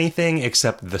mean anything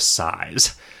except the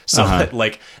size. So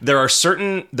like there are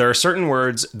certain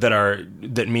words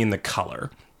that mean the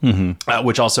color.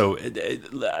 Which also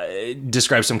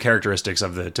describes some characteristics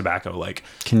of the tobacco. Like,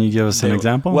 can you give us an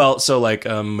example? Well, so like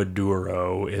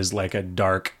Maduro is like a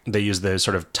dark. They use the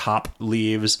sort of top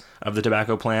leaves of the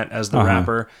tobacco plant as the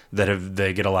wrapper.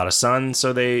 They get a lot of sun,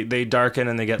 so they darken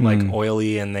and they get like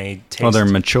oily and they taste. Oh, they're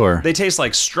mature. They taste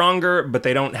like stronger, but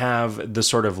they don't have the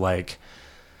sort of like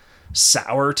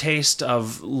sour taste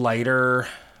of lighter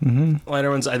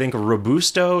ones. I think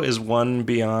Robusto is one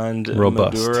beyond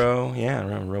robust. Maduro.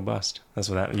 Yeah, robust. That's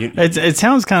what that. It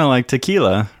sounds kind of like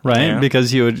tequila, right? Yeah.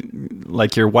 Because you would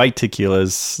like your white tequila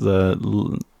is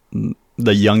the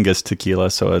youngest tequila,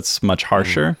 so it's much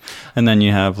harsher, and then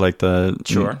you have like the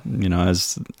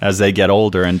as they get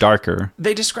older and darker.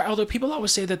 They describe, although people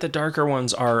always say that the darker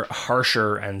ones are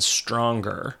harsher and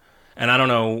stronger. And I don't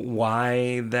know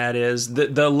why that is.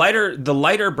 The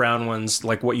lighter brown ones,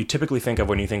 like what you typically think of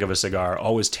when you think of a cigar,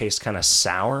 always taste kind of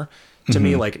sour to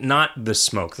me. Like not the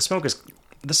smoke. The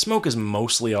smoke is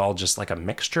mostly all just like a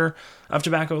mixture of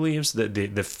tobacco leaves,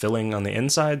 the filling on the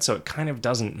inside, so it kind of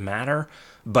doesn't matter.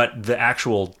 But the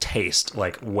actual taste,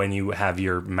 like when you have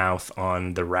your mouth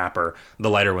on the wrapper, the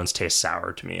lighter ones taste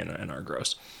sour to me and are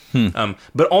gross.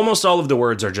 But almost all of the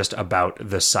words are just about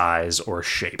the size or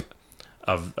shape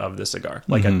of the cigar.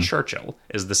 Like a Churchill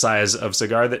is the size of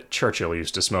cigar that Churchill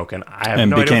used to smoke, and I have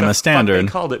no idea what the fuck they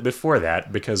called it before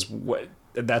that, because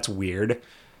that's weird.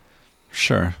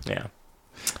 Sure. Yeah.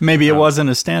 Maybe it wasn't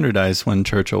as standardized when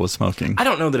Churchill was smoking. I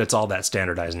don't know that it's all that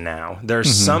standardized now.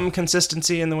 There's some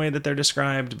consistency in the way that they're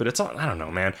described, but it's all, I don't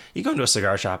know, man. You go into a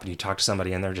cigar shop and you talk to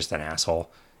somebody and they're just an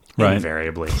asshole. Right.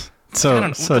 Invariably.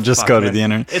 So just go to the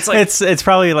internet. It's like it's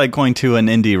probably like going to an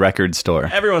indie record store.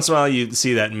 Every once in a while you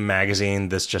see that magazine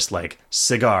that's just like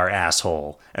cigar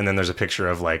asshole, and then there's a picture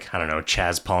of like, I don't know,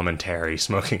 Chaz Palminteri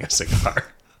smoking a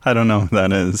cigar. I don't know who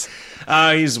that is.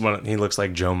 He looks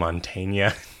like Joe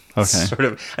Mantegna. Okay. Sort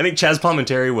of. I think Chaz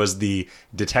Palminteri was the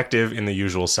detective in The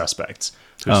Usual Suspects.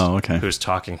 Who's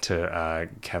talking to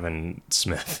Kevin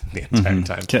Smith the entire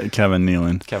time. Kevin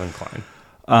Nealon. Kevin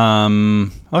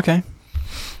Kline. Okay.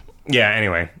 Yeah,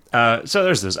 anyway. So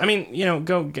there's this. I mean,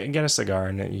 go get a cigar,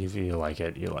 and if you like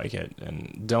it, you like it.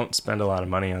 And don't spend a lot of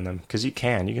money on them, because you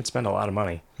can spend a lot of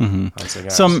money on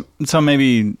cigars. So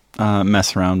maybe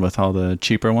mess around with all the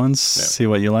cheaper ones, see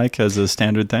what you like as a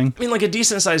standard thing. I mean, like a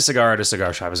decent-sized cigar at a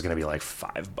cigar shop is going to be like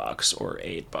 $5 or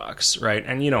 $8, right?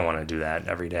 And you don't want to do that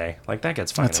every day. Like, that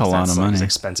gets fucking... That's a lot of money. As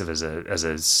expensive as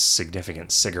a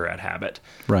significant cigarette habit.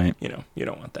 Right. You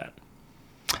don't want that.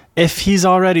 If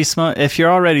you're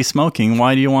already smoking,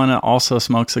 why do you want to also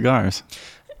smoke cigars?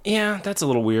 Yeah, that's a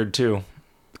little weird too.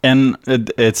 And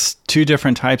it's two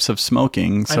different types of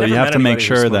smoking, so you have to make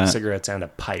sure that cigarettes and a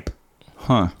pipe.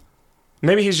 Huh.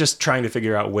 Maybe he's just trying to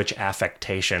figure out which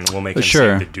affectation will make him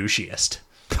seem the douchiest.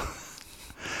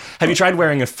 Have you tried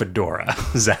wearing a fedora,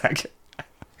 Zach?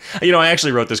 I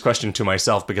actually wrote this question to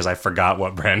myself because I forgot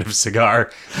what brand of cigar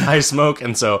I smoke,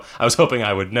 and so I was hoping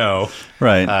I would know.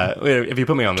 Right. If you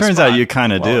put me on the spot. Turns out you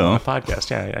kind of do. On a podcast,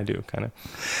 yeah, I do, kind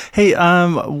of. Hey,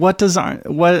 what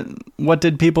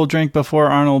did people drink before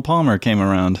Arnold Palmer came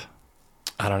around?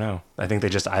 I don't know. I think they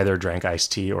just either drank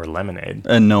iced tea or lemonade.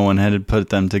 And no one had put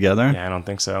them together? Yeah, I don't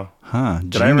think so. Huh,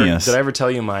 genius. Did I ever tell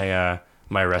you my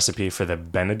recipe for the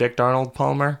Benedict Arnold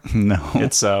Palmer? No.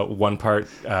 It's 1 part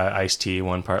iced tea,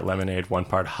 1 part lemonade, 1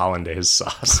 part hollandaise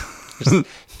sauce. Just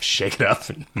shake it up.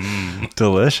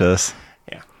 Delicious.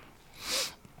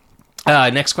 Yeah.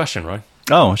 Next question, Roy.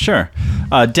 Oh, sure.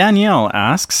 Danielle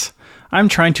asks, I'm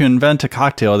trying to invent a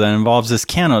cocktail that involves this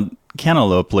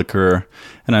cantaloupe liqueur,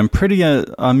 and I'm pretty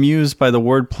amused by the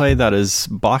wordplay that is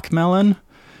Bach melon.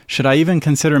 Should I even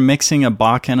consider mixing a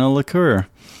Bach and a liqueur?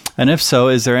 And if so,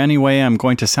 is there any way I'm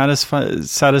going to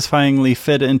satisfyingly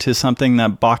fit into something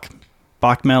that Bach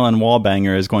melon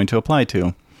wallbanger is going to apply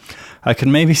to? I could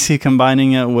maybe see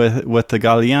combining it with the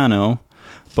Galliano,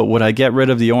 but would I get rid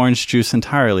of the orange juice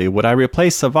entirely? Would I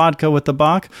replace the vodka with the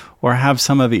Bach, or have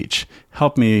some of each?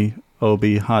 Help me,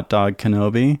 Obi Hot Dog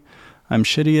Kenobi. I'm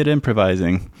shitty at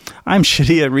improvising. I'm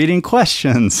shitty at reading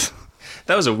questions.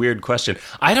 That was a weird question.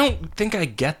 I don't think I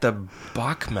get the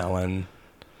Bach melon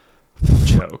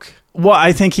joke. Well,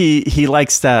 I think he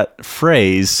likes that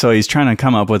phrase, so he's trying to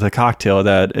come up with a cocktail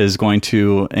that is going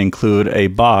to include a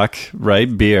Bach,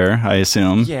 right? Beer, I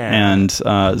assume. Yeah. And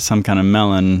some kind of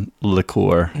melon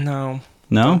liqueur. No?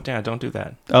 Don't do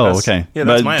that. Oh, okay. Yeah,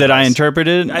 that's my did advice. I interpret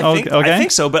it? Okay. I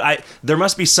think so, but there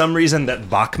must be some reason that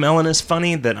Bach melon is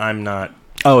funny that I'm not...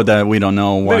 Oh, that we don't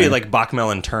know why. Maybe like Bach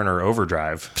melon Turner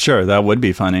Overdrive. Sure, that would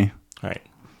be funny. Right.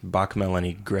 Bach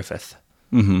melony Griffith.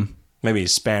 Mm-hmm. Maybe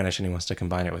he's Spanish and he wants to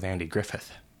combine it with Andy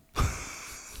Griffith.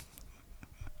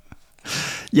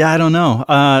 Yeah, I don't know.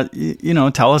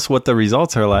 Tell us what the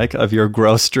results are like of your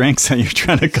gross drinks that you're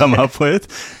trying to come up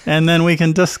with, and then we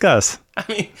can discuss. I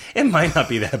mean, it might not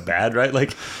be that bad, right?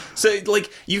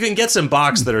 You can get some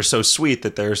Bachs that are so sweet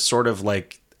that they're sort of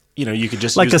like, you could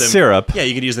just like use a them, syrup. Yeah,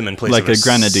 you could use them in place like of a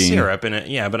grenadine syrup.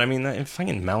 But I mean,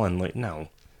 fucking melon,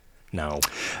 no.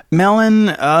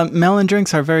 Melon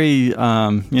drinks are very,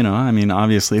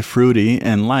 obviously fruity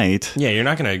and light. Yeah, you're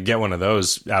not going to get one of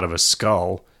those out of a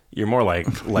skull. You're more like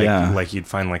you'd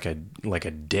find like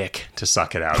a dick to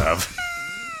suck it out of.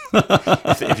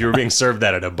 if you were being served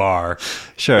that at a bar,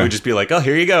 sure, it would just be like, oh,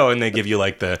 here you go, and they give you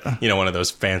like the one of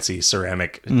those fancy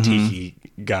ceramic tiki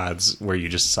gods where you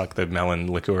just suck the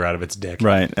melon liqueur out of its dick,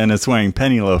 right? And it's wearing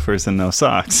penny loafers and no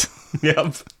socks.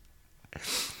 Yep.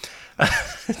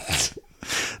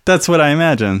 That's what I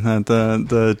imagine that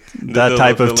that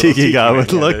type of tiki god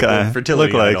would look like.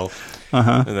 Fertility idol.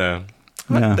 Uh-huh.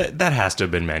 That has to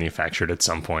have been manufactured at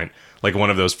some point. Like one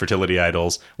of those fertility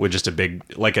idols with just a big,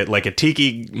 like a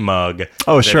tiki mug.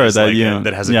 Oh, sure.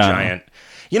 That has a giant.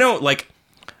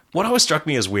 What always struck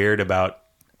me as weird about,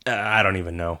 I don't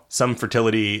even know, some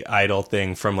fertility idol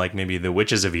thing from like maybe the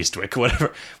Witches of Eastwick,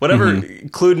 whatever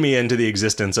clued me into the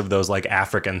existence of those like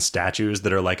African statues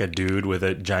that are like a dude with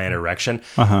a giant erection.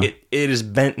 It is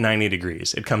bent 90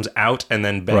 degrees. It comes out and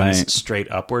then bends straight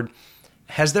upward.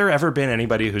 Has there ever been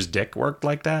anybody whose dick worked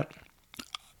like that?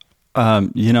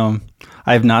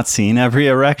 I've not seen every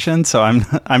erection, so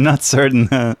I'm not certain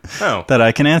that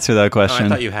I can answer that question. Oh, I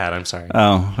thought you had. I'm sorry.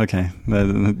 Oh, okay.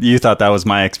 You thought that was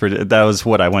my expert. That was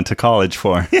what I went to college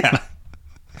for. Yeah.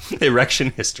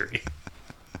 Erection history.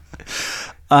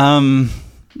 Yeah,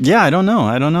 I don't know.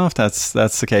 I don't know if that's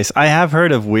the case. I have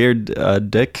heard of weird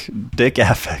dick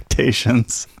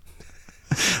affectations.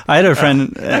 I had a friend.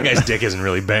 That guy's dick isn't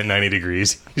really bent 90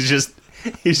 degrees. He's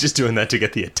just doing that to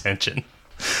get the attention.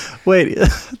 Wait,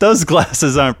 those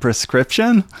glasses aren't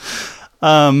prescription?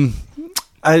 I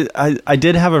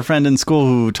did have a friend in school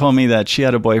who told me that she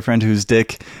had a boyfriend whose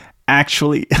dick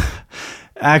actually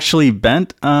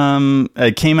bent.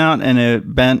 It came out and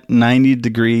it bent 90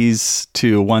 degrees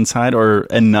to one side, or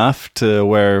enough to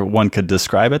where one could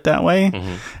describe it that way.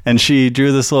 Mm-hmm. And she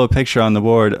drew this little picture on the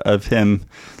board of him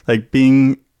like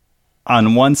being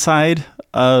on one side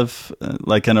of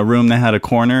like in a room that had a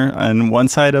corner on one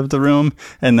side of the room,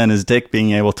 and then his dick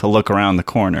being able to look around the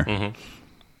corner.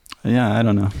 Mm-hmm. Yeah, I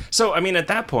don't know. So, I mean, at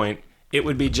that point, it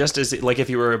would be just as, like, if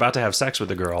you were about to have sex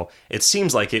with a girl, it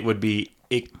seems like it would be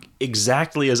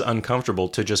exactly as uncomfortable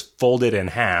to just fold it in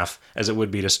half as it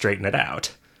would be to straighten it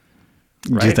out.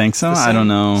 Right? Do you think so? I don't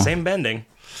know. Same bending.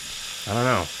 I don't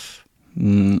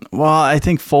know. Well, I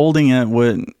think folding it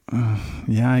would...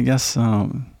 yeah, I guess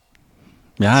so.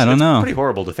 Yeah, I don't know. It's pretty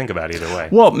horrible to think about either way.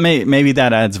 Well, maybe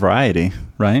that adds variety,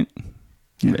 right?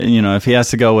 Yeah. If he has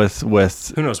to go with...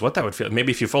 Who knows what that would feel.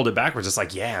 Maybe if you fold it backwards, it's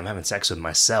like, yeah, I'm having sex with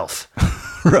myself.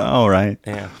 Oh, right.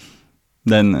 Yeah.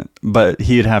 But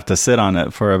he'd have to sit on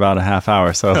it for about a half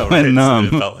hour, so it went numb.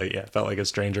 It felt like a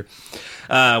stranger.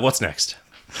 What's next?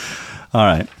 All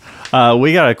right.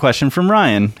 We got a question from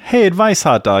Ryan. Hey, advice,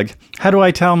 hot dog. How do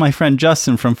I tell my friend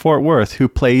Justin from Fort Worth, who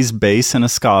plays bass in a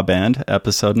ska band,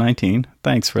 episode 19,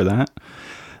 thanks for that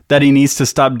he needs to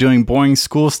stop doing boring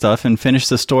school stuff and finish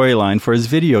the storyline for his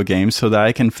video game so that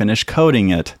I can finish coding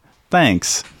it?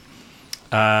 Thanks.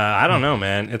 I don't know,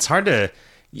 man. It's hard to...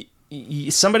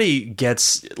 Somebody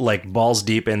gets like balls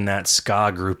deep in that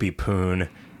ska groupie poon,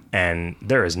 and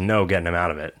there is no getting them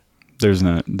out of it.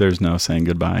 There's no saying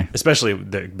goodbye. Especially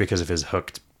because of his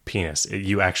hooked penis.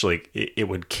 It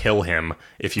would kill him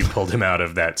if you pulled him out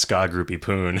of that ska groupie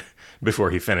poon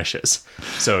before he finishes.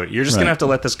 So you're just going to have to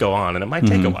let this go on, and it might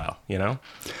take a while, you know?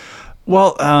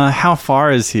 Well, how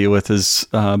far is he with his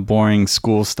boring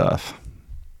school stuff?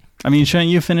 I mean, shouldn't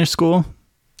you finish school?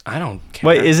 I don't care.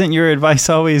 Wait, isn't your advice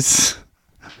always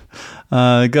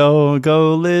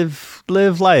go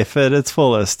live life at its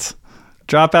fullest?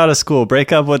 Drop out of school,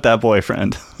 break up with that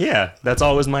boyfriend. Yeah, that's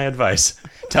always my advice.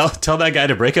 Tell that guy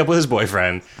to break up with his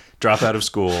boyfriend, drop out of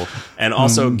school, and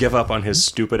also give up on his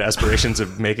stupid aspirations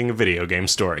of making a video game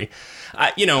story.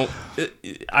 I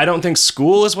don't think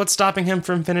school is what's stopping him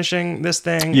from finishing this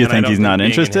thing. You think he's not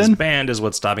interested? His band is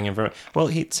what's stopping him from. Well,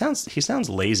 he sounds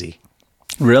lazy.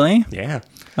 Really? Yeah.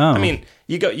 Oh. I mean,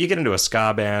 you get into a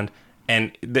ska band,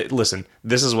 and listen,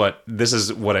 this is what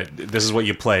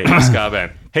you play in a ska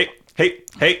band. Hey,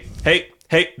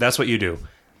 that's what you do.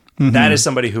 Mm-hmm. That is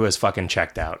somebody who has fucking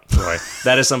checked out, Roy.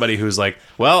 That is somebody who's like,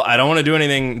 well, I don't want to do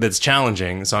anything that's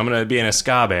challenging, so I'm going to be in a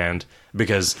ska band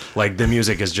because, like, the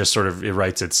music is just sort of, it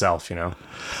writes itself, you know?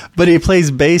 But he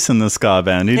plays bass in the ska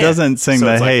band. He doesn't sing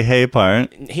the hey, hey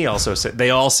part. He also,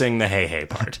 they all sing the hey, hey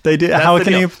part. They do. That's how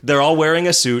can you? They're all wearing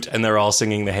a suit and they're all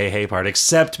singing the hey, hey part,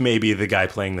 except maybe the guy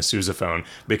playing the sousaphone,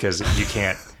 because you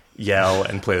can't yell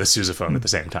and play the sousaphone at the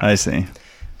same time. I see.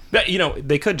 But, you know,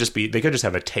 they could just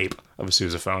have a tape of a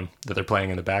sousaphone that they're playing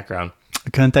in the background.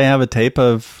 Couldn't they have a tape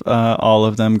of all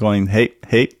of them going, hey,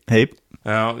 hey, hey?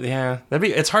 Oh, yeah.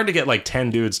 It's hard to get like 10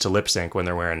 dudes to lip sync when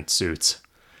they're wearing suits.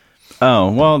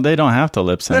 Oh, well, they don't have to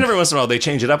lip sync. Then every once in a while they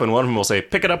change it up and one of them will say,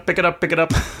 pick it up, pick it up, pick it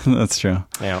up. That's true.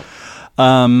 Yeah.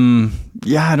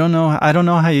 Yeah, I don't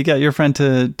know how you get your friend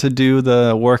to do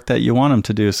the work that you want him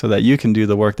to do so that you can do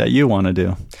the work that you want to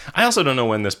do. I also don't know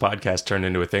when this podcast turned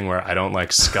into a thing where I don't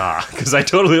like ska, because I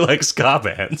totally like ska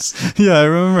bands. Yeah, I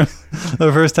remember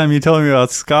the first time you told me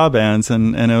about ska bands,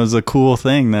 and it was a cool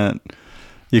thing that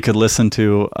you could listen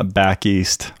to back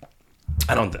east.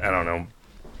 I don't know.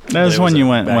 That was when you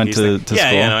went to school.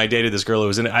 Yeah, no, I dated this girl who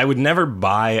was in it. I would never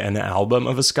buy an album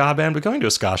of a ska band, but going to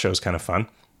a ska show is kind of fun.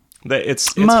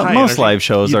 It's most live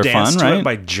shows are fun, right? It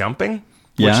by jumping,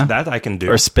 yeah, which that I can do,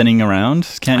 or spinning around.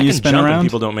 Can't you spin around? And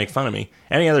people don't make fun of me.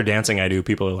 Any other dancing I do,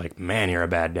 people are like, "Man, you're a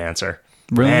bad dancer."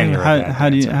 Really? Man, you're a bad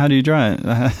dancer. How do you drive?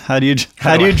 How do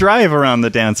you drive around the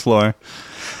dance floor?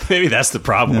 Maybe that's the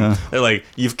problem. Yeah. They're like,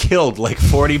 you've killed like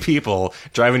 40 people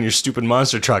driving your stupid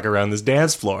monster truck around this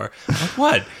dance floor. I'm like,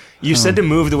 what? You said to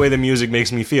move the way the music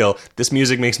makes me feel. This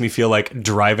music makes me feel like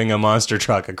driving a monster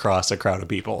truck across a crowd of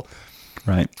people.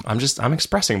 Right. I'm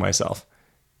expressing myself.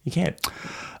 You can't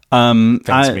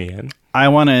fence me in. I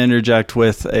want to interject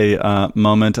with a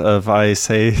moment of I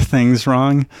say things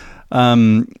wrong.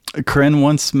 Corinne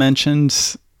once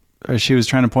mentioned, she was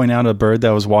trying to point out a bird that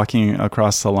was walking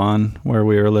across the lawn where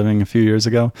we were living a few years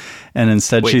ago. And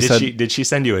instead she said... Did she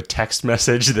send you a text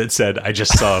message that said, I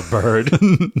just saw a bird?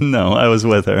 No, I was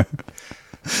with her.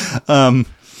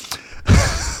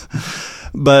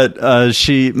 But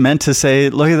she meant to say,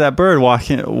 look at that bird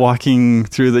walking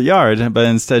through the yard. But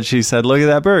instead she said, look at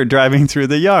that bird driving through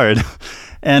the yard.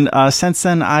 And since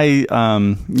then, I,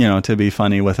 to be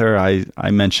funny with her,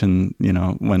 I mention,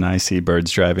 when I see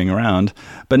birds driving around.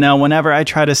 But now whenever I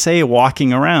try to say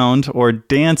walking around or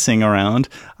dancing around,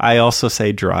 I also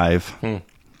say drive.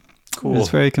 Cool. It's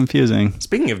very confusing.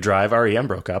 Speaking of drive, REM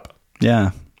broke up.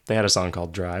 Yeah. They had a song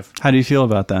called Drive. How do you feel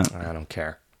about that? I don't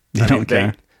care. You don't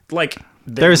care?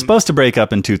 They were supposed to break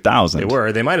up in 2000. They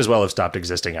were. They might as well have stopped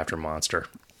existing after Monster.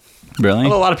 Really?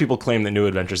 Although a lot of people claim that New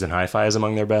Adventures in Hi-Fi is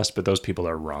among their best, but those people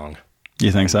are wrong.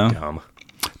 You think so? Dumb.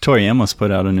 Tori Amos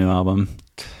put out a new album.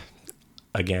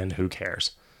 Again, who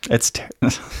cares? It's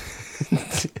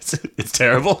it's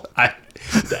terrible.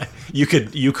 You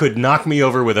could knock me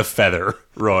over with a feather,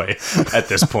 Roy, at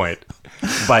this point.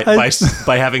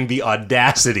 By having the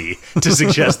audacity to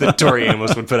suggest that Tori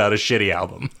Amos would put out a shitty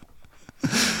album.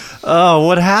 Oh,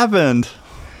 what happened?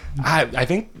 I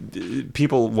think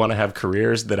people want to have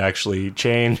careers that actually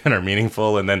change and are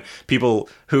meaningful, and then people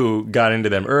who got into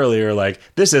them earlier are like,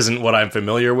 this isn't what I'm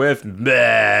familiar with,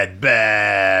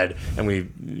 bad, and we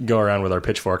go around with our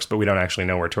pitchforks, but we don't actually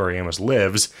know where Tori Amos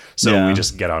lives, so we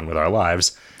just get on with our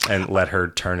lives and let her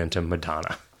turn into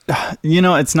Madonna.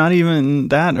 It's not even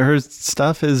that. Her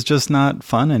stuff is just not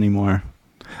fun anymore.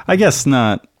 I guess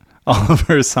not all of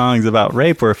her songs about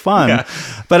rape were fun,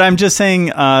 but I'm just saying...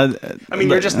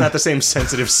 you're just not the same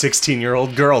sensitive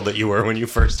 16-year-old girl that you were when you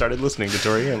first started listening to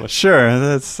Tori Amos. Sure,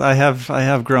 I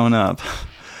have grown up.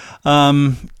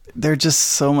 They're just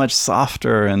so much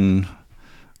softer and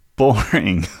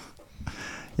boring.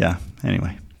 Yeah,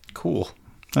 anyway. Cool.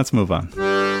 Let's move on.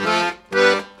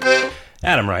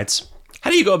 Adam writes, how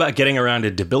do you go about getting around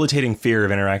a debilitating fear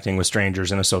of interacting with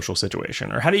strangers in a social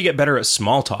situation? Or how do you get better at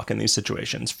small talk in these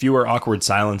situations? Fewer awkward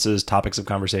silences, topics of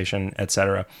conversation,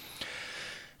 etc.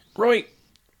 Roy,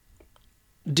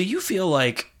 do you feel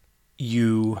like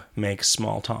you make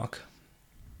small talk?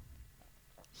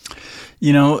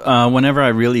 Whenever I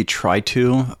really try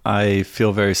to, I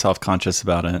feel very self-conscious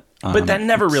about it. But that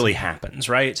never really happens,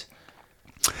 right?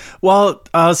 Well,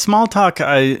 small talk,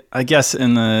 I guess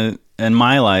in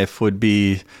my life would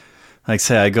be, like,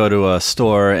 say I go to a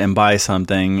store and buy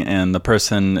something and the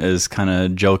person is kind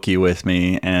of jokey with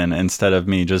me, and instead of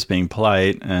me just being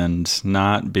polite and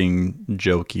not being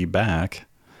jokey back,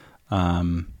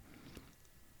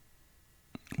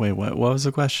 wait, what was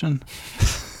the question?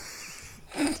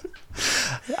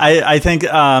 I think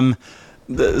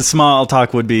the small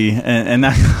talk would be, in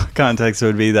that context,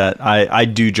 would be that I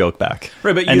do joke back.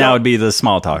 Right, but that would be the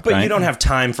small talk, but right? You don't have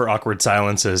time for awkward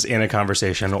silences in a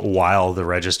conversation while the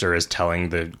register is telling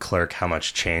the clerk how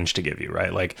much change to give you,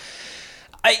 right? Like,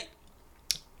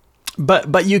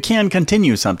 But you can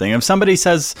continue something. If somebody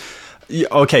says,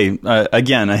 okay,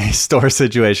 again, a store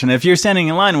situation. If you're standing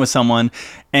in line with someone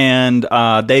and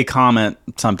they comment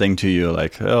something to you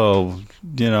like, oh,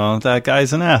 that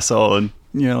guy's an asshole, and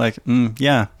you're like,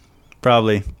 yeah,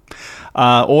 probably.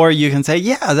 Or you can say,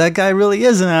 yeah, that guy really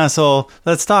is an asshole.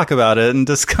 Let's talk about it and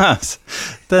discuss.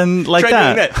 Then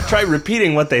Try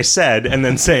repeating what they said and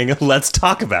then saying, let's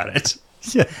talk about it.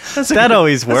 Yeah, that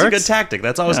always works. That's a good tactic.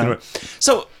 That's always going to work.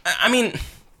 So, I mean,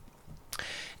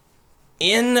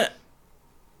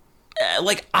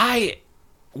 I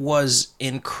was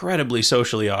incredibly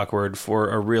socially awkward for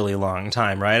a really long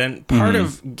time, right? And part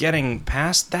of getting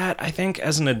past that, I think,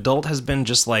 as an adult has been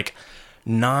just like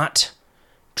not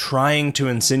trying to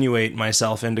insinuate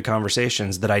myself into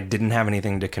conversations that I didn't have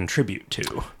anything to contribute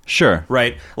to. Sure.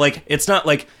 Right? Like, it's not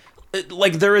like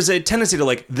there is a tendency to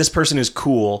like, this person is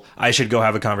cool, I should go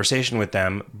have a conversation with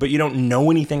them, but you don't know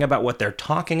anything about what they're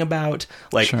talking about.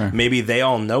 Like, sure. Maybe they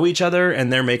all know each other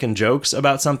and they're making jokes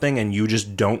about something and you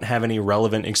just don't have any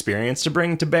relevant experience to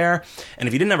bring to bear. And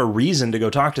if you didn't have a reason to go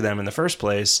talk to them in the first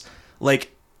place,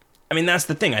 like, I mean, that's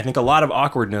the thing. I think a lot of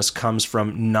awkwardness comes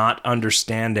from not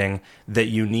understanding that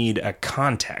you need a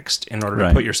context in order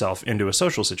to put yourself into a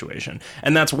social situation.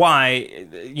 And that's why,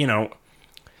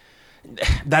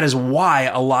 that is why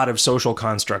a lot of social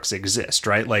constructs exist,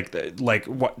 right? Like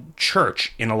what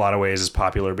church in a lot of ways is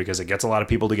popular because it gets a lot of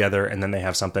people together and then they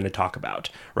have something to talk about,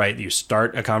 right? You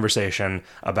start a conversation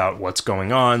about what's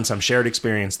going on, some shared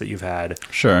experience that you've had.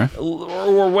 Sure.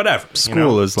 Or whatever.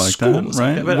 School is like that,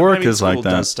 right? Work is like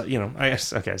that. I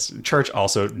guess, okay, church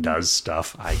also does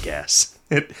stuff, I guess.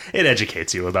 It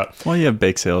educates you about... Well, you have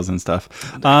bake sales and stuff.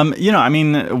 I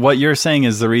mean, what you're saying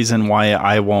is the reason why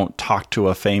I won't talk to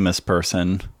a famous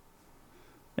person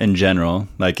in general.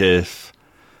 Like if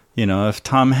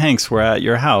Tom Hanks were at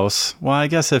your house, well, I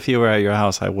guess if he were at your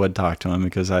house, I would talk to him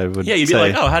because I would you'd be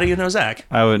like, oh, how do you know Zach?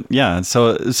 I would, yeah.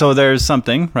 So there's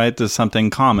something, right? There's something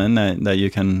common that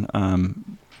you can,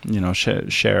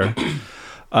 share.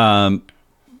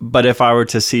 But if I were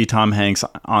to see Tom Hanks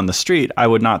on the street, I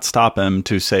would not stop him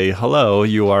to say, hello,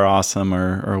 you are awesome,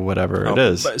 or whatever it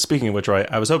is. But speaking of which, Roy,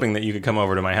 I was hoping that you could come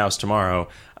over to my house tomorrow.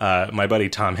 My buddy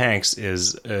Tom Hanks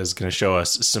is going to show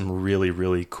us some really,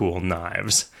 really cool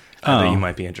knives that you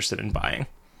might be interested in buying.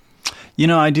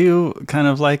 I do kind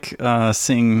of like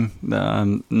seeing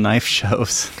knife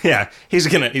shows. Yeah, he's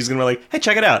gonna be like, hey,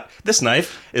 check it out. This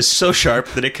knife is so sharp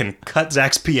that it can cut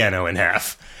Zach's piano in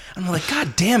half. I'm like,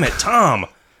 God damn it, Tom.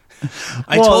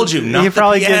 I told you not. He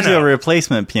probably gives you a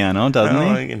replacement piano,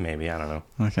 doesn't he? Maybe, I don't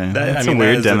know. Okay, that's a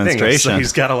weird demonstration. So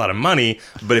he's got a lot of money,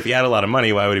 but if he had a lot of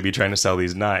money, why would he be trying to sell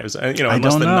these knives? I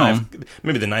don't know.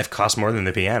 Maybe the knife costs more than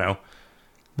the piano.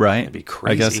 Right. That'd be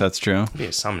crazy. I guess that's true. It'd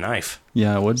be some knife.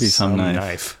 Yeah, it would be some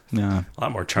knife. Yeah, a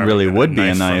lot more charming. Really would be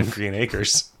a knife from Green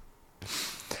Acres.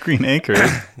 Green Acres.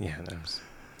 Yeah, that was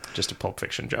just a Pulp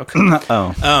Fiction joke.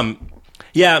 Oh.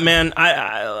 Yeah, man.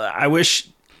 I wish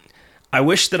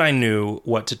that I knew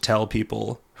what to tell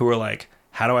people who are like,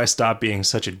 how do I stop being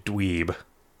such a dweeb?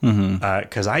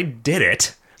 Because I did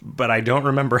it, but I don't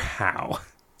remember how.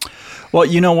 Well,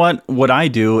 you know what? What I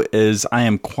do is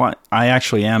I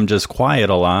actually am just quiet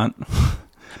a lot.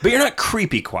 But you're not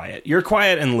creepy quiet. You're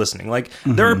quiet and listening. Like,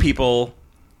 there are people,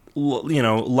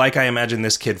 like I imagine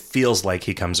this kid feels like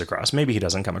he comes across. Maybe he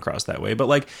doesn't come across that way, but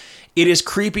like, it is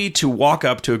creepy to walk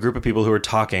up to a group of people who are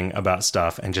talking about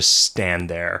stuff and just stand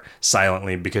there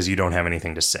silently because you don't have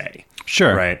anything to say.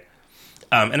 Sure. Right?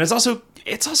 And it's also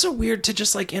it's also weird to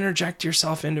just like interject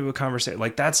yourself into a conversation.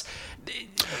 Like that's.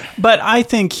 But I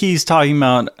think he's talking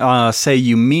about, say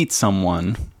you meet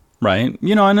someone, right?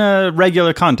 You know, in a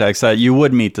regular context that you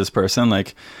would meet this person,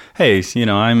 like, hey, you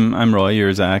know, I'm Roy,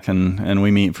 you're Zach, and we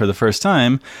meet for the first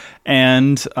time.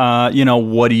 And, you know,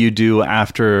 what do you do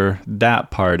after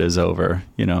that part is over?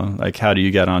 You know, like, how do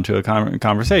you get onto a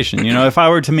conversation? You know, if I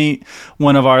were to meet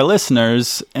one of our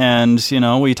listeners and, you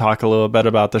know, we talk a little bit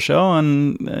about the show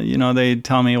and, you know, they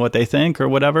tell me what they think or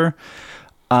whatever.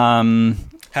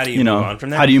 How do you move on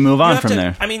from there? How do you move on from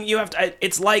there? I mean, you have to,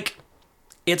 it's like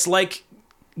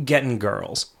getting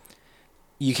girls.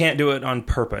 You can't do it on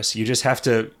purpose. You just have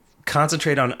to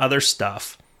concentrate on other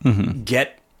stuff,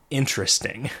 get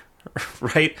interesting,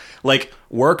 right? Like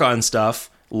work on stuff,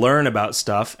 learn about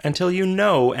stuff until you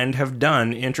know and have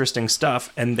done interesting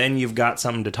stuff, and then you've got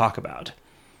something to talk about.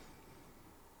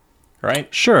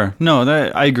 Right? Sure. No,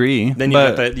 I agree. Then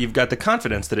you've got the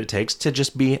confidence that it takes to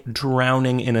just be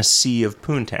drowning in a sea of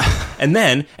poontang. and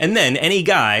then any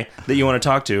guy that you want to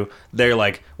talk to, they're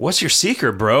like, "What's your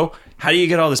secret, bro? How do you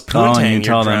get all this poontang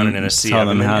you're drowning in a sea of?"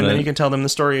 And then you can tell them the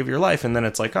story of your life, and then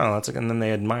it's like, oh, and then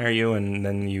they admire you, and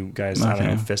then you guys I don't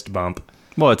know, fist bump.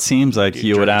 Well, it seems like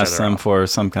you would ask them for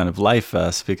some kind of life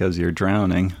vest because you're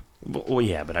drowning. Well,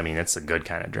 yeah, but I mean, it's a good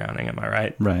kind of drowning, am I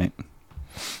right? Right.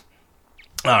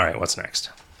 All right, what's next?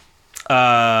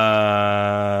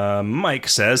 Mike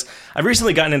says, I've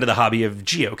recently gotten into the hobby of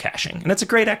geocaching, and it's a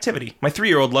great activity. My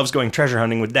 3-year-old loves going treasure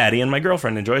hunting with Daddy, and my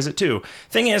girlfriend enjoys it too.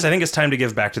 Thing is, I think it's time to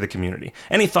give back to the community.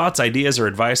 Any thoughts, ideas, or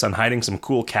advice on hiding some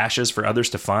cool caches for others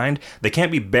to find? They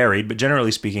can't be buried, but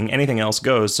generally speaking, anything else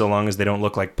goes so long as they don't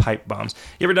look like pipe bombs.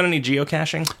 You ever done any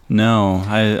geocaching? No,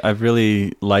 I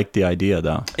really like the idea,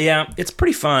 though. Yeah, it's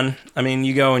pretty fun. I mean,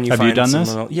 you go and you find... Have you done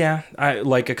this? Yeah, I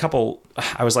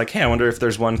was like, hey, I wonder if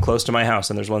there's one close to my house,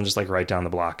 and there's one just like right down the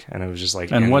block, and it was just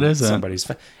like, and what is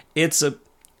it? It's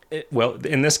well,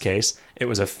 in this case, it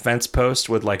was a fence post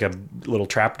with like a little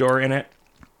trapdoor in it,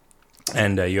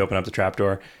 and you open up the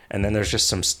trapdoor, and then there's just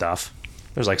some stuff.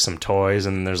 There's like some toys,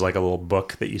 and there's like a little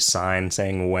book that you sign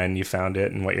saying when you found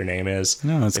it and what your name is.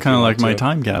 No, it's kind of like my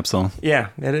time capsule. Yeah,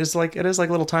 it is like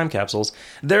little time capsules.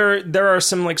 There are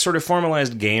some like sort of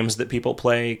formalized games that people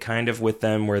play kind of with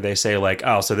them where they say like,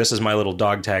 oh, so this is my little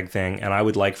dog tag thing, and I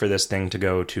would like for this thing to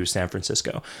go to San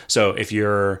Francisco. So if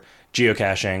you're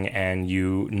geocaching and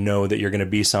you know that you're going to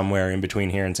be somewhere in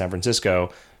between here and San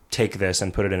Francisco, take this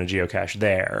and put it in a geocache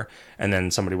there, and then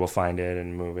somebody will find it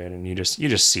and move it, and you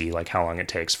just see like how long it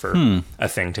takes for a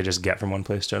thing to just get from one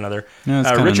place to another.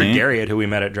 Yeah, Richard Garriott, who we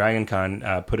met at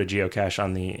DragonCon, put a geocache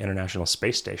on the International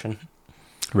Space Station.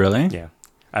 Really? Yeah.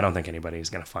 I don't think anybody's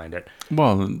going to find it.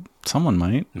 Well, someone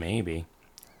might. Maybe.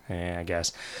 I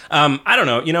guess. I don't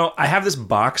know. You know, I have this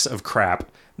box of crap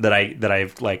that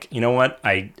I've like, you know what?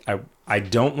 I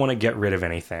don't want to get rid of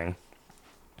anything.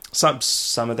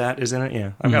 Some of that is in it,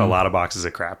 yeah. I've got a lot of boxes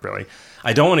of crap, really.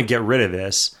 I don't want to get rid of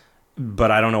this,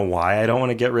 but I don't know why I don't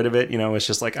want to get rid of it. You know, it's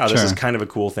just like, oh, this is kind of a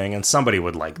cool thing, and somebody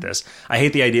would like this. I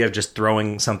hate the idea of just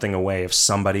throwing something away if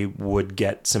somebody would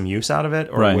get some use out of it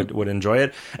or would enjoy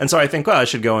it. And so I think, well, I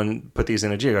should go and put these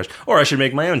in a geocache, or I should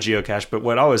make my own geocache. But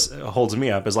what always holds me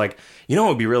up is like, you know what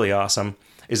would be really awesome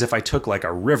is if I took like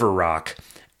a river rock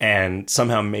and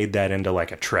somehow made that into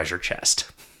like a treasure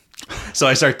chest. So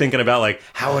I start thinking about like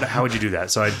how would you do that?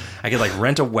 So I could like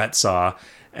rent a wet saw,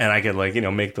 and I could like, you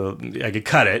know, I could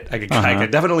cut it. I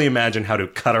could definitely imagine how to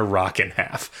cut a rock in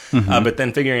half. But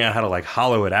then figuring out how to like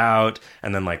hollow it out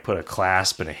and then like put a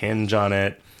clasp and a hinge on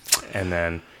it, and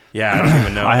then I don't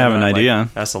even know. I have an idea.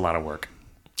 That's a lot of work.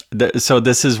 So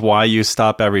this is why you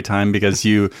stop every time, because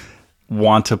you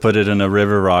want to put it in a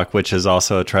river rock, which is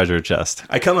also a treasure chest.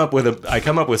 I come up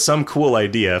with some cool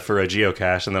idea for a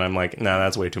geocache, and then I'm like, no,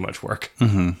 that's way too much work.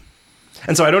 And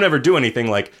so I don't ever do anything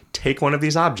like take one of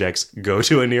these objects, go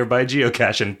to a nearby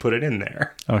geocache, and put it in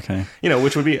there. Okay. You know,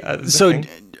 which would be so.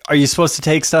 Are you supposed to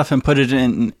take stuff and put it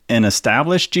in an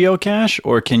established geocache,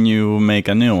 or can you make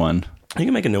a new one? You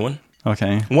can make a new one.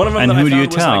 Okay. One of them. And that who I do you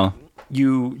found tell? Was like,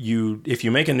 you if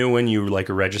you make a new one, you like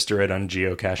register it on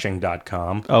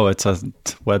geocaching.com. Oh, it's a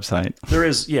website. There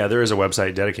is a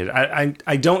website dedicated.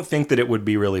 I don't think that it would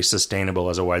be really sustainable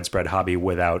as a widespread hobby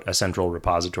without a central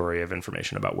repository of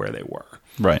information about where they were.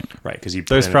 Right. Because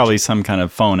there's probably some kind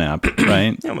of phone app,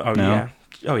 right?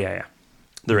 Yeah.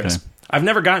 There is. I've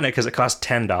never gotten it because it costs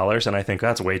 $10, and I think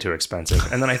that's way too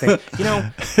expensive. And then I think, you know,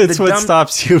 it's what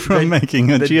stops you from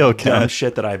making a geocache. Dumb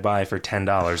shit that I buy for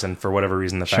 $10, and for whatever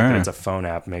reason, the fact that it's a phone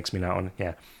app makes me not want to.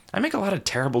 Yeah, I make a lot of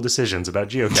terrible decisions about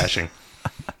geocaching.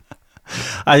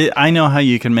 I know how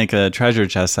you can make a treasure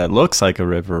chest that looks like a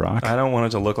river rock. I don't want it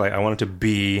to look like. I want it to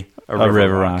be a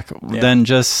river rock. Then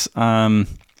just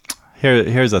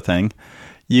here's a thing.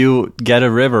 You get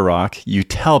a river rock, you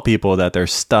tell people that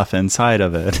there's stuff inside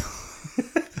of it.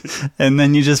 And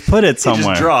then you just put it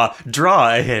somewhere. You just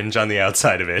draw a hinge on the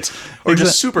outside of it. Or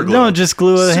just super glue. No, just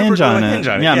glue a hinge on it.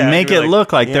 Yeah, make it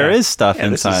look like there is stuff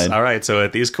inside. All right, so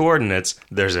at these coordinates,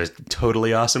 there's a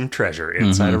totally awesome treasure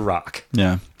inside a rock.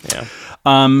 Yeah. Yeah.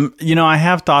 I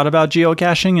have thought about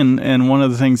geocaching, and one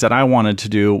of the things that I wanted to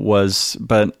do was,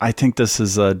 but I think this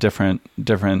is a different.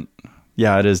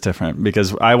 Yeah, it is different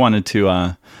because I wanted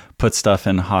to put stuff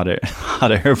in hot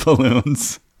air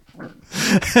balloons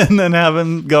and then have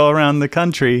them go around the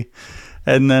country,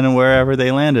 and then wherever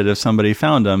they landed, if somebody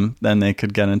found them, then they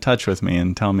could get in touch with me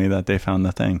and tell me that they found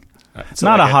the thing. It's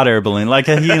not like a hot air balloon, like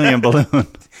a helium balloon.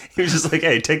 He was just like,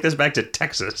 hey, take this back to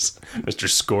Texas, Mr.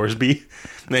 Scoresby.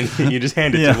 And then you just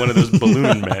hand it to one of those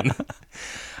balloon men.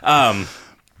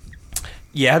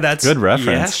 Yeah, that's... Good reference.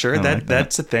 Yeah, sure,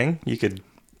 that's a thing. You could...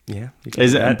 Yeah.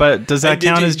 But does that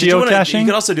count as geocaching? You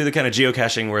could also do the kind of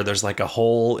geocaching where there's like a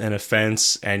hole in a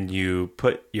fence and you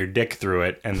put your dick through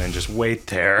it and then just wait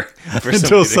there for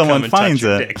until someone finds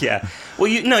it. Dick. Yeah. Well,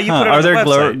 you put it on Are the there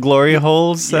website. glory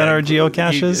holes that are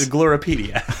geocaches?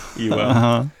 Gloripedia, you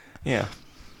will. Yeah.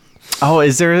 Oh,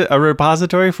 is there a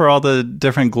repository for all the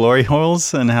different glory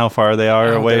holes and how far they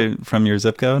are away from your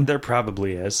zip code? There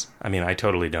probably is. I mean, I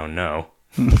totally don't know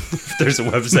if there's a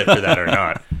website for that or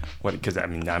not. Because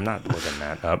I'm not looking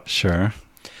that up. Sure.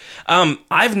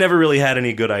 I've never really had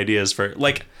any good ideas for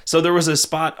so there was a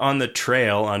spot on the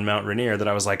trail on Mount Rainier that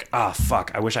I was like,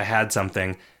 fuck, I wish I had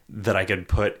something that I could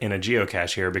put in a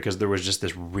geocache here because there was just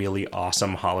this really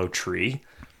awesome hollow tree.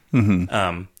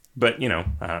 Mm-hmm. But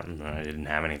I didn't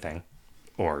have anything,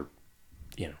 or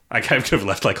I kind of could have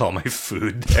left like all my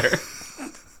food there.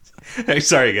 Hey,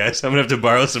 sorry guys, I'm gonna have to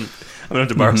borrow some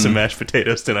some mashed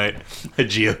potatoes tonight. I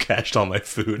geocached all my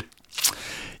food.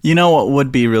 You know what would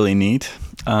be really neat?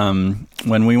 When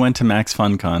we went to Max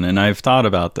FunCon, and I've thought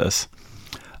about this,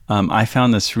 I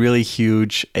found this really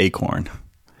huge acorn,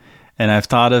 and I've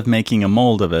thought of making a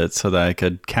mold of it so that I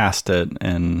could cast it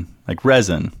in like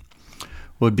resin.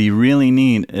 Would be really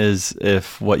neat is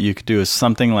if what you could do is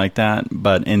something like that,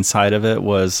 but inside of it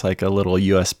was like a little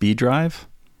USB drive.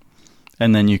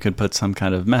 And then you could put some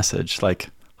kind of message like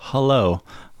hello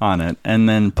on it and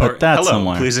then put that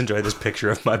somewhere. Please enjoy this picture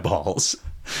of my balls.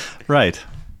 Right.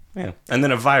 Yeah. And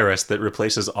then a virus that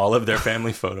replaces all of their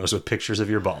family photos with pictures of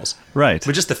your balls. Right.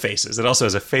 But just the faces. It also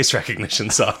has a face recognition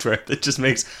software that just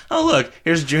makes, oh, look,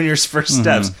 here's Junior's first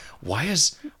steps. Why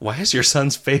is your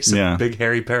son's face a big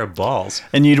hairy pair of balls?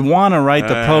 And you'd want to write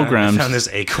the program. I found this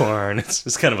acorn.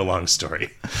 It's kind of a long story.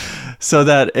 So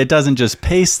that it doesn't just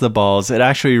paste the balls, it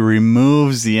actually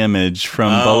removes the image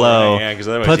from below. Yeah, because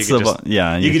otherwise you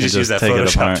could just use that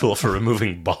Photoshop tool for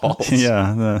removing balls.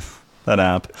 Yeah, that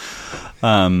app.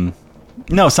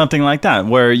 No, something like that,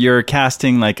 where you're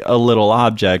casting like a little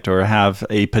object or have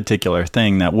a particular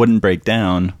thing that wouldn't break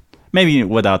down, maybe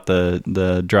without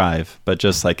the drive, but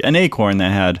just like an acorn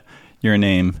that had your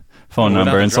name, phone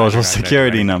number, and social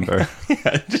security number.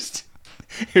 Yeah, just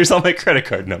here's all my credit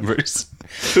card numbers.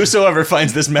 Whosoever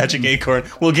finds this magic acorn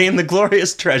will gain the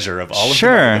glorious treasure of all of the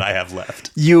money that I have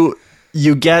left.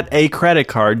 You get a credit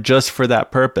card just for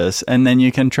that purpose, and then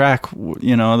you can track,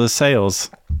 the sales.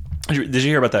 Did you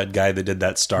hear about that guy that did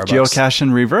that Starbucks? Geocache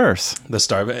in reverse. The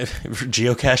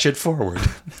geocache it forward.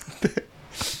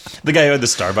 The guy who had the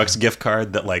Starbucks gift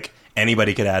card that like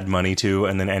anybody could add money to,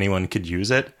 and then anyone could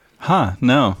use it. Huh?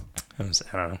 No. I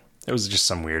don't know. It was just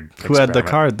some weird. Who had the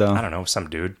card though? I don't know. Some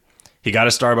dude. He got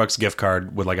a Starbucks gift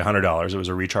card with like $100. It was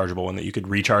a rechargeable one that you could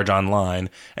recharge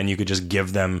online, and you could just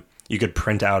give them. You could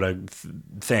print out a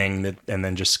thing and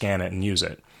then just scan it and use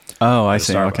it. Oh, I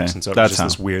see. Starbucks. Okay, and so it was just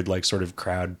this weird, like, sort of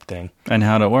crowd thing. And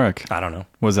how'd it work? I don't know.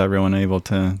 Was everyone able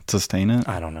to sustain it?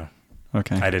 I don't know.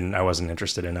 Okay. I wasn't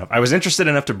interested enough. I was interested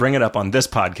enough to bring it up on this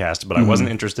podcast, but I wasn't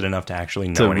interested enough to actually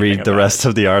know anything read the rest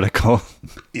of the article.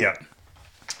 Yeah.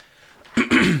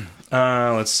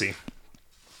 Let's see.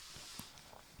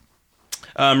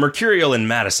 Mercurial in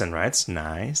Madison writes,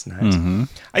 nice. Mm-hmm.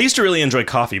 I used to really enjoy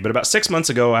coffee, but about 6 months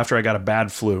ago I got a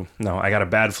bad flu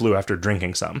after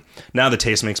drinking some. Now the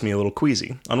taste makes me a little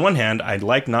queasy. On one hand, I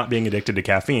like not being addicted to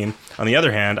caffeine. On the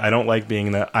other hand, I don't like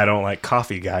being the I don't like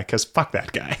coffee guy, because fuck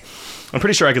that guy. I'm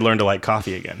pretty sure I could learn to like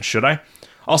coffee again. Should I?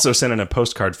 Also sent in a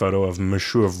postcard photo of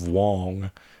Monsieur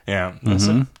Wong. Yeah,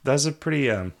 that's a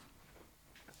pretty...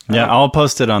 Yeah, I'll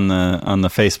post it on the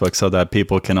Facebook so that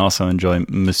people can also enjoy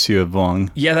Monsieur Vuong.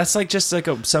 Yeah, that's like just like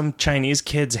some Chinese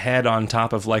kid's head on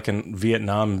top of like a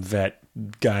Vietnam vet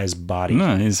guy's body.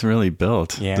 No, he's really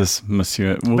built. Yeah. This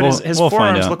monsieur. But his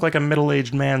forearms look like a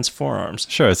middle-aged man's forearms.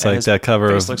 Sure, it's like that cover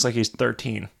face looks like he's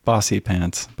 13. Bossy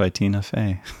Pants by Tina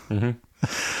Fey.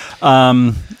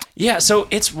 Yeah, so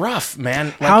it's rough,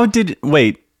 man.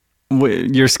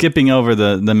 You're skipping over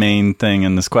the main thing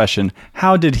in this question.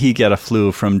 How did he get a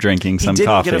flu from drinking some coffee? He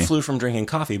didn't get a flu from drinking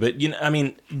coffee, but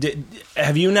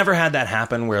have you never had that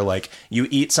happen where like you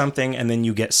eat something and then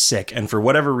you get sick, and for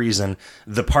whatever reason,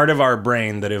 the part of our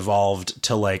brain that evolved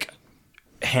to like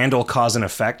handle cause and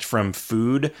effect from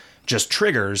food just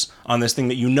triggers on this thing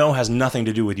that has nothing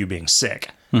to do with you being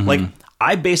sick. Mm-hmm. Like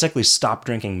I basically stopped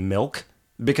drinking milk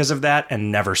because of that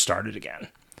and never started again.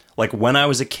 Like when I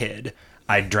was a kid,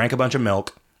 I drank a bunch of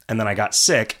milk, and then I got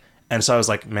sick, and so I was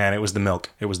like, man, it was the milk.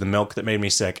 It was the milk that made me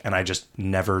sick, and I just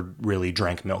never really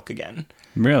drank milk again.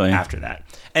 Really? After that.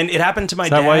 And it happened to my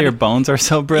dad. Is that why your bones are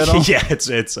so brittle? Yeah, it's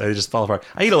I just fall apart.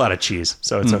 I eat a lot of cheese,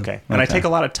 so it's okay. And I take a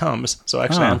lot of Tums, so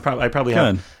actually I probably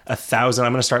have 1,000.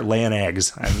 I'm going to start laying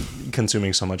eggs. I'm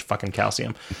consuming so much fucking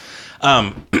calcium.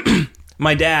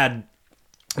 My dad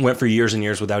went for years and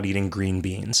years without eating green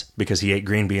beans because he ate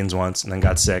green beans once and then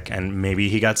got sick, and maybe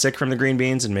he got sick from the green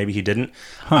beans and maybe he didn't.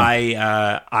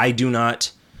 I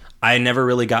never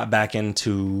really got back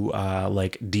into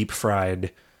like deep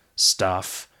fried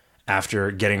stuff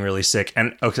after getting really sick.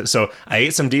 And okay, so I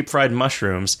ate some deep fried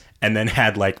mushrooms and then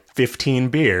had like 15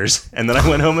 beers, and then I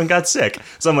went home and got sick.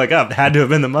 So I'm like, it had to have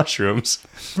been the mushrooms.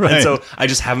 Right. And so I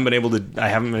just haven't been able to, I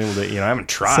haven't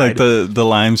tried. It's like the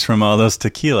limes from all those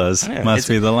tequilas. Must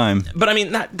be the lime. But I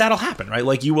mean, that'll happen, right?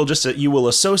 Like you will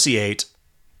associate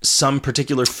some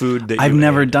particular food that I've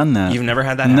never done that. You've never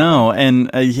had that happen? No, and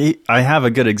I have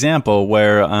a good example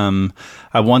where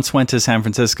I once went to San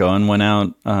Francisco and went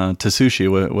out to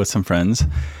sushi with some friends,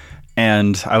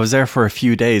 and I was there for a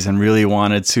few days and really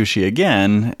wanted sushi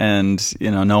again, and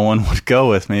no one would go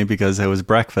with me because it was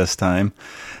breakfast time,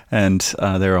 and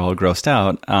they were all grossed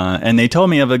out, and they told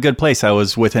me of a good place. I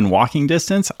was within walking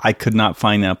distance. I could not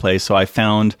find that place, so I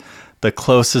found the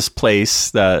closest place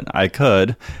that I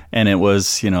could, and it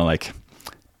was, like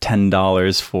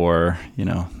 $10 for,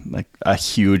 like a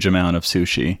huge amount of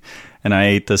sushi. And I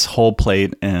ate this whole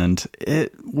plate, and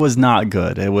it was not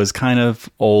good. It was kind of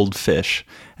old fish.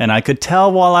 And I could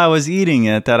tell while I was eating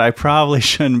it that I probably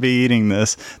shouldn't be eating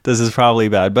this. This is probably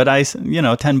bad. But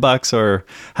 $10 or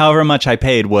however much I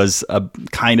paid was a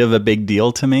kind of a big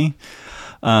deal to me.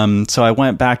 So I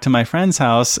went back to my friend's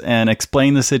house and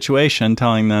explained the situation,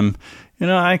 telling them,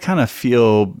 I kind of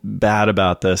feel bad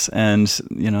about this. And,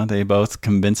 they both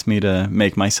convinced me to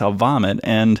make myself vomit.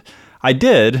 And I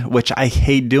did, which I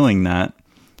hate doing that,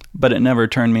 but it never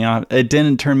turned me off. It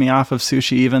didn't turn me off of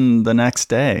sushi even the next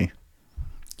day.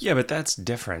 Yeah, but that's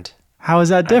different. How is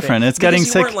that different? It's getting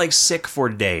sick. You weren't like sick for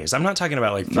days. I'm not talking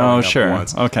about like throwing up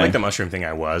once. Okay. Like the mushroom thing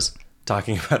I was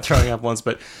talking about throwing up once,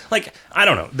 but like, I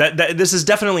don't know. That this is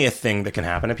definitely a thing that can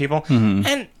happen to people. Mm-hmm.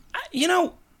 And,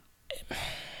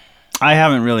 I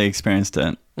haven't really experienced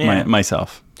it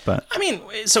myself. But I mean,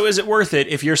 so is it worth it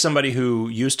if you're somebody who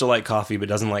used to like coffee but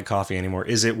doesn't like coffee anymore?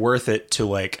 Is it worth it to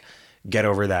like get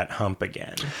over that hump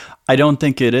again? I don't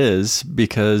think it is,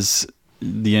 because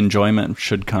the enjoyment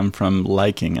should come from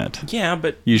liking it. Yeah,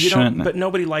 but you shouldn't. But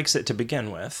nobody likes it to begin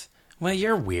with. Well,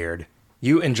 you're weird.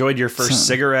 You enjoyed your first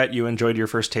cigarette. You enjoyed your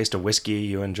first taste of whiskey.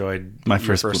 You enjoyed my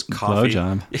first coffee.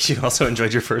 Blowjob. You also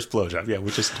enjoyed your first blowjob. Yeah,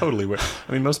 which is totally weird.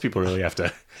 I mean, most people really have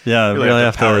to. Yeah, really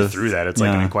have to power through that. It's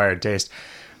like an acquired taste.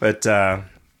 But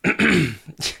yeah,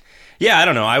 I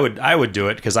don't know. I would do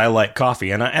it because I like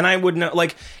coffee, and I would know,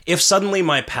 like, if suddenly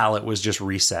my palate was just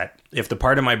reset, if the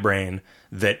part of my brain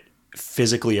that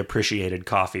physically appreciated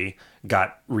coffee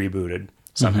got rebooted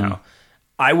somehow,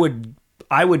 mm-hmm.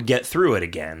 I would get through it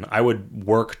again. I would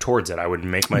work towards it. I would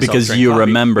make myself because drink you coffee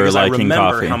remember because liking I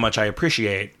remember coffee. How much I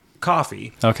appreciate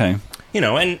coffee. Okay.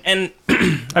 And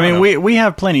I mean, we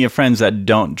have plenty of friends that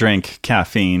don't drink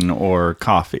caffeine or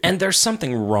coffee. And there's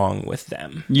something wrong with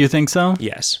them. You think so?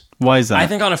 Yes. Why is that? I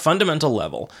think on a fundamental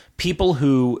level, people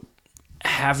who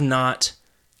have not...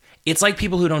 It's like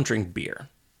people who don't drink beer.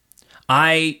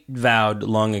 I vowed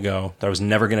long ago that I was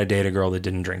never going to date a girl that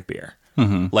didn't drink beer.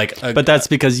 Mm-hmm. But that's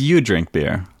because you drink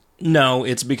beer. No,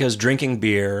 it's because drinking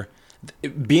beer...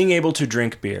 Being able to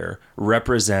drink beer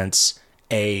represents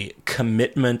a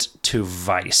commitment to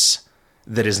vice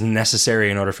that is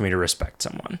necessary in order for me to respect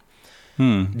someone.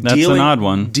 That's an odd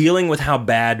one. Dealing with how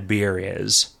bad beer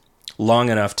is long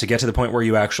enough to get to the point where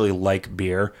you actually like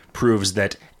beer proves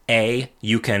that A,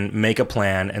 you can make a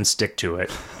plan and stick to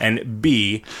it, and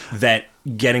B, that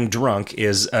getting drunk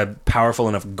is a powerful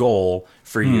enough goal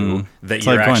for you that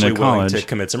you're actually willing to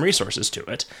commit some resources to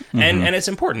it. And it's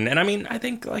important. And I mean, I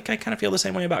think like I kind of feel the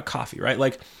same way about coffee, right?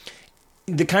 Like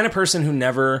the kind of person who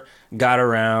never got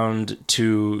around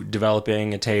to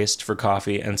developing a taste for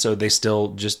coffee, and so they still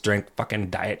just drink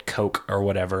fucking Diet Coke or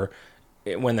whatever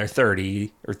when they're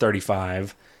 30 or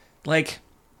 35, like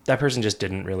that person just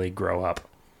didn't really grow up.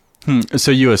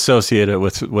 So you associate it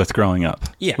with growing up.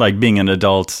 Yeah. Like being an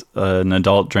adult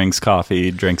drinks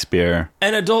coffee, drinks beer.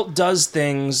 An adult does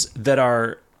things that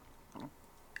are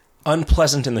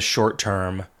unpleasant in the short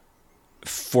term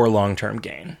for long-term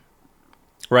gain.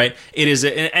 Right? It is,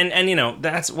 and you know,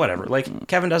 that's whatever. Like,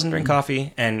 Kevin doesn't drink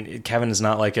coffee, and Kevin is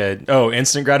not like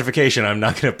instant gratification, I'm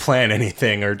not going to plan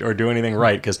anything or do anything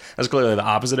right, because that's clearly the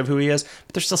opposite of who he is,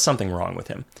 but there's still something wrong with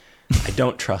him. I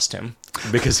don't trust him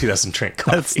because he doesn't drink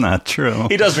coffee. That's not true.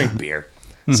 He does drink beer.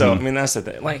 So, I mean, that's the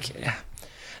thing. Like,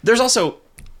 there's also,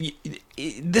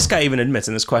 this guy even admits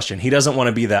in this question, he doesn't want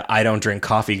to be the I don't drink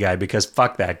coffee guy because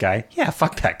fuck that guy. Yeah,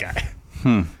 fuck that guy.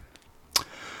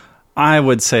 I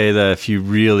would say that if you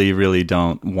really, really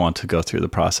don't want to go through the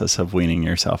process of weaning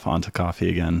yourself onto coffee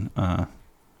again,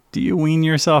 do you wean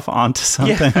yourself onto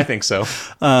something? Yeah, I think so.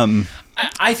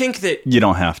 I think that you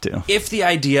don't have to. If the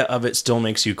idea of it still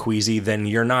makes you queasy, then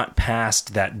you're not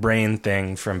past that brain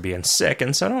thing from being sick,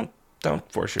 and so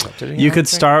don't force yourself to do it. You could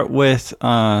start with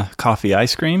coffee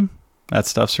ice cream. That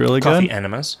stuff's really good. Coffee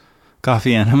enemas.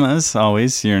 Coffee enemas,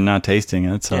 always. You're not tasting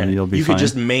it, so you'll be fine. You could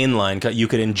just mainline. You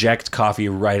could inject coffee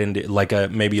right into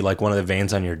maybe one of the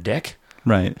veins on your dick.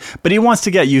 Right. But he wants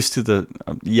to get used to the...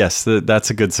 yes, that's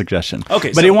a good suggestion. Okay,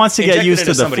 but so he wants to get used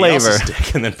to the flavor.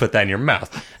 Dick and then put that in your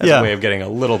mouth as a way of getting a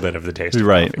little bit of the taste of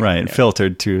coffee. Right. Yeah.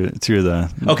 Filtered through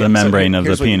the membrane of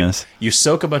the penis. You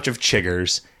soak a bunch of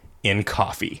chiggers in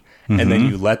coffee, and then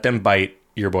you let them bite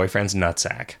your boyfriend's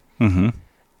nutsack.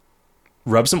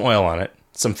 Rub some oil on it.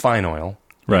 Some fine oil,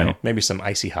 right? Maybe some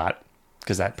icy hot,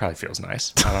 because that probably feels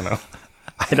nice. I don't know.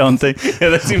 I don't think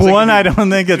that seems I don't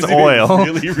think it's oil.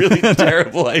 Really, really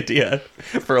terrible idea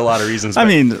for a lot of reasons. I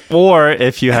mean, or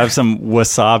if you have some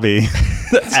wasabi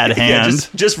at hand,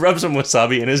 just rub some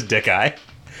wasabi in his dick eye,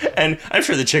 and I'm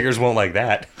sure the chiggers won't like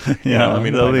that. Yeah, I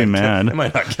mean, they'll be mad. It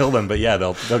might not kill them, but yeah,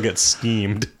 they'll get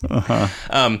steamed.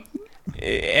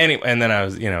 Anyway, and then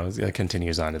it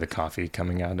continues on to the coffee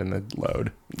coming out in the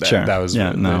load. That was the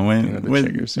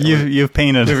chiggers. You've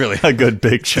painted a good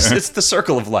picture. It's the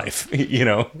circle of life,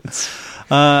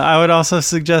 I would also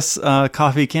suggest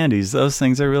coffee candies. Those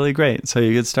things are really great, so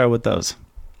you could start with those.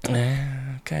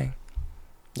 Okay.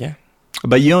 Yeah.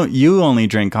 But you only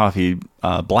drink coffee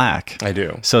black. I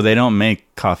do. So they don't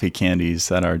make coffee candies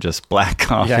that are just black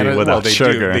coffee without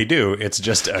sugar. They do. It's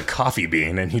just a coffee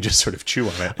bean, and you just sort of chew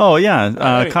on it. Oh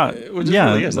yeah,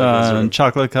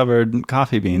 chocolate covered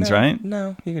coffee beans, right?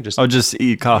 No, you can just just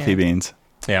eat coffee beans.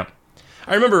 Yeah.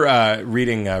 I remember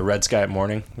reading Red Sky at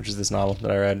Morning, which is this novel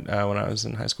that I read when I was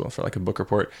in high school for like a book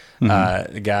report.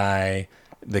 The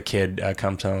kid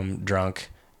comes home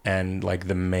drunk, and like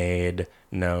the maid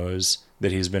knows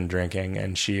that he's been drinking,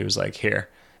 and she was like, here,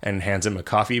 and hands him a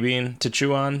coffee bean to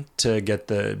chew on to get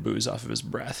the booze off of his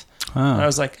breath. And I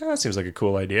was like, that seems like a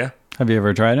cool idea. Have you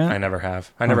ever tried it? I never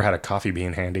have. I never had a coffee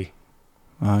bean handy.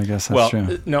 Oh, I guess that's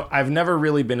true. No, I've never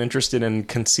really been interested in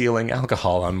concealing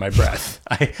alcohol on my breath.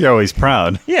 You're always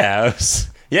proud. Yeah.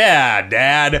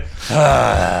 Dad.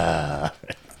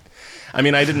 I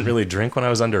mean, I didn't really drink when I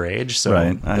was underage, so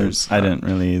right. I didn't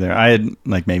really either. I had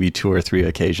like maybe 2 or 3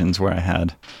 occasions where I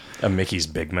had a Mickey's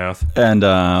Big Mouth. And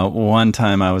one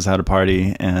time I was at a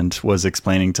party and was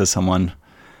explaining to someone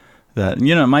that,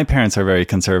 my parents are very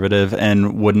conservative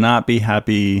and would not be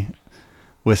happy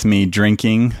with me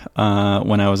drinking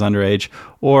when I was underage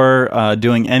or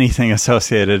doing anything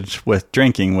associated with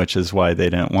drinking, which is why they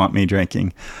didn't want me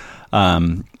drinking.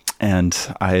 And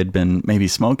I had been maybe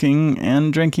smoking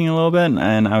and drinking a little bit,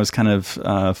 and I was kind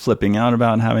of flipping out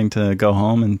about having to go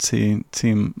home and see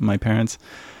my parents.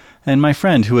 And my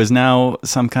friend, who is now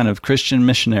some kind of Christian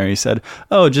missionary, said,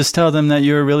 "Oh, just tell them that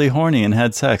you were really horny and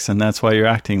had sex, and that's why you're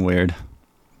acting weird."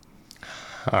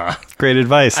 Great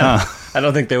advice, huh? I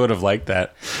don't think they would have liked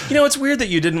that. It's weird that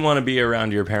you didn't want to be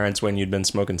around your parents when you'd been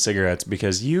smoking cigarettes,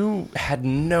 because you had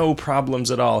no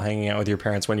problems at all hanging out with your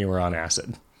parents when you were on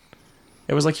acid.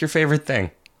 It was like your favorite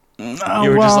thing. You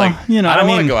were just like, I don't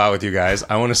want to go out with you guys.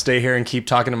 I want to stay here and keep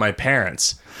talking to my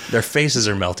parents. Their faces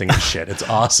are melting and shit. It's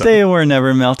awesome. They were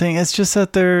never melting. It's just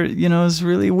that they're, it's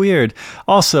really weird.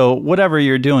 Also, whatever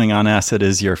you're doing on acid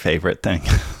is your favorite thing.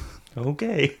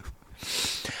 Okay.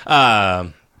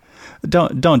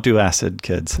 Don't do acid,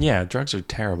 kids. Yeah, drugs are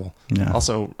terrible. Yeah.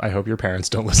 Also, I hope your parents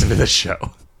don't listen to this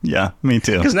show. Yeah, me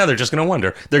too. Because now they're just going to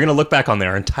wonder. They're going to look back on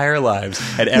their entire lives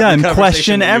at every and conversation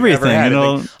question everything.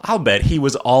 And think, I'll bet he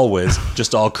was always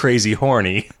just all crazy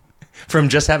horny from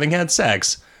just having had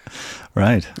sex.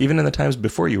 Right. Even in the times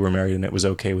before you were married and it was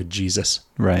okay with Jesus.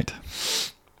 Right.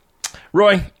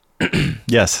 Roy.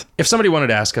 Yes. If somebody wanted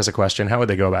to ask us a question, how would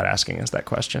they go about asking us that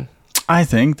question? I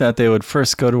think that they would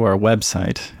first go to our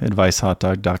website,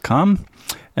 advicehotdog.com,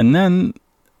 and then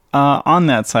on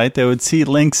that site, they would see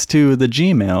links to the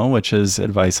Gmail, which is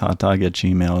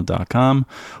advicehotdog@gmail.com,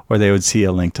 or they would see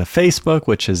a link to Facebook,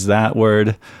 which is that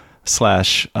word,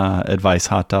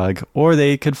 /advicehotdog, or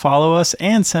they could follow us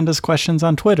and send us questions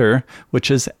on Twitter, which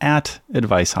is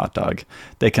 @advicehotdog.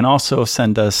 They can also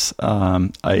send us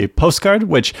a postcard,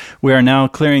 which we are now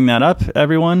clearing that up,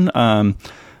 everyone.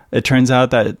 It turns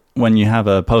out that when you have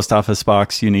a post office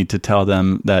box, you need to tell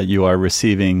them that you are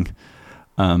receiving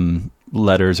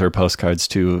letters or postcards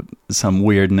to some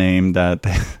weird name that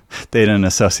they didn't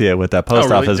associate with that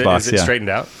post office box. Is it straightened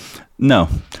out? No.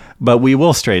 But we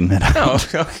will straighten it out.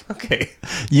 Oh, okay.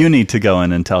 You need to go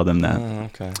in and tell them that. Oh,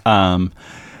 okay.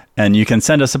 And you can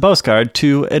send us a postcard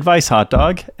to Advice Hot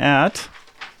Dog at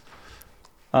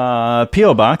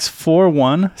P.O. Box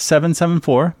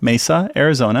 41774, Mesa,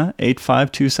 Arizona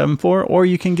 85274, or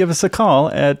you can give us a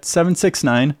call at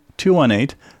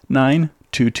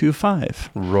 769-218-9225.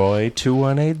 Roy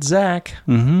 218 Zach.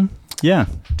 Mm-hmm. Yeah.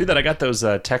 Dude, I got those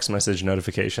text message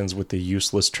notifications with the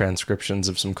useless transcriptions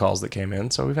of some calls that came in.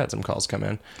 So we've had some calls come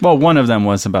in. Well, one of them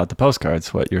was about the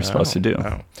postcards, what you're supposed to do.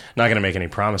 Not going to make any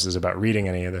promises about reading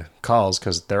any of the calls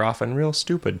because they're often real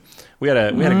stupid. We had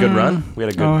a good run. We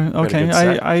had a good. Okay.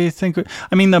 I think.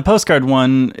 I mean, the postcard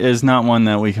one is not one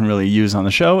that we can really use on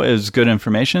the show. It's good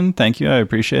information. Thank you. I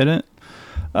appreciate it.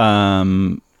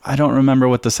 I don't remember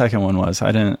what the second one was.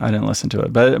 I didn't listen to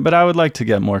it, but I would like to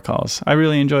get more calls. I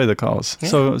really enjoy the calls.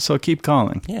 Yeah. So keep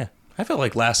calling. Yeah, I feel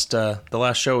like the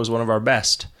last show was one of our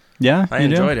best. Yeah, I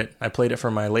enjoyed it. I played it for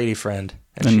my lady friend,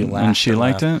 and she laughed. And she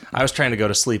liked it. I was trying to go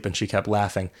to sleep, and she kept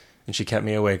laughing, and she kept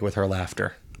me awake with her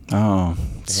laughter. Oh,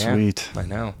 sweet! I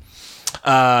know.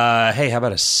 Hey, how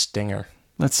about a stinger?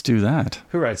 Let's do that.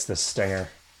 Who writes this stinger?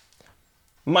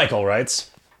 Michael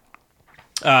writes.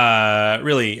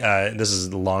 This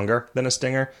is longer than a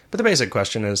stinger, but the basic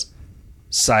question is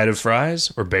side of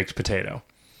fries or baked potato?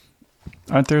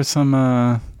 Aren't there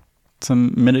some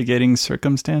mitigating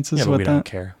circumstances with that? We don't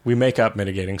care. We make up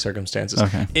mitigating circumstances.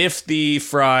 Okay. If the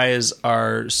fries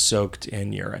are soaked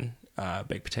in urine,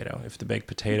 baked potato. If the baked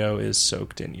potato is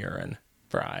soaked in urine,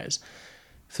 fries.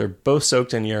 If they're both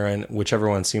soaked in urine, whichever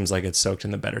one seems like it's soaked in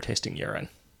the better tasting urine.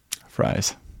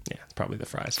 Fries. Yeah, it's probably the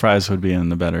fries. Fries would be in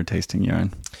the better tasting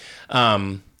urine.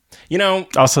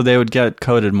 Also, they would get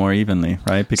coated more evenly,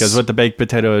 right? Because with the baked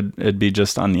potato, it'd be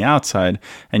just on the outside,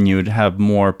 and you would have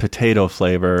more potato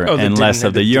flavor and less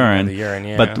of the urine.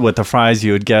 Yeah. But with the fries,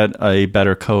 you would get a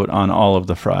better coat on all of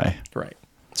the fry. Right.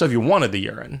 So if you wanted the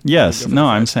urine. Yes. No,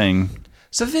 I'm saying.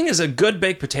 So the thing is, a good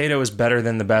baked potato is better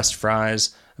than the best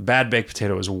fries. A bad baked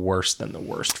potato is worse than the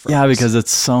worst fries. Yeah, because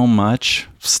it's so much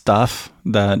stuff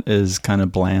that is kind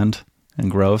of bland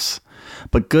and gross.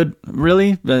 But good,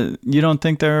 really? You don't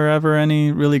think there are ever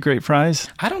any really great fries?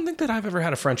 I don't think that I've ever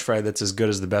had a French fry that's as good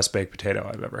as the best baked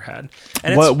potato I've ever had.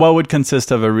 And what would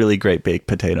consist of a really great baked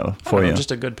potato for you?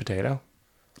 Just a good potato.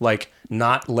 Like,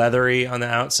 not leathery on the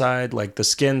outside. Like, the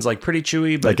skin's, like, pretty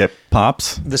chewy. But like it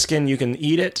pops? The skin, you can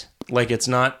eat it. Like, it's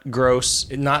not gross.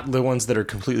 Not the ones that are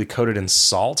completely coated in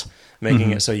salt,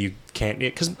 making it so you can't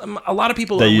eat. Because a lot of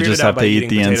people are weirded out by eating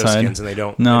potato skins, and they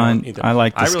don't eat them. I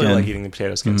like the skin. I really like eating the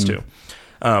potato skins, too.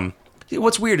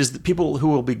 What's weird is that people who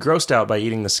will be grossed out by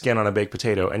eating the skin on a baked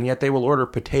potato, and yet they will order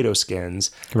potato skins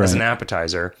as an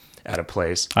appetizer at a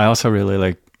place. I also really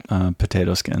like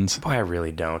potato skins. Boy, I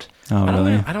really don't. Oh,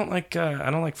 really? I don't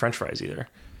like French fries either.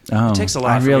 Oh, it takes a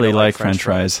lot. I really like French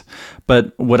fries.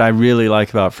 But what I really like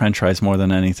about French fries more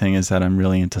than anything is that I'm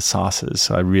really into sauces.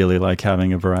 So I really like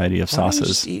having a variety of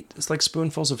sauces. It's like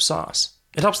spoonfuls of sauce.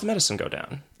 It helps the medicine go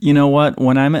down. You know what?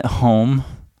 When I'm at home,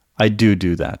 I do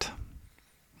that.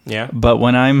 Yeah. But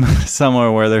when I'm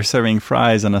somewhere where they're serving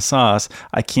fries and a sauce,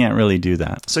 I can't really do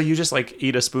that. So you just like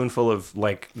eat a spoonful of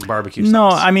like barbecue sauce? No,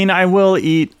 I mean, I will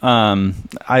eat.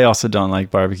 I also don't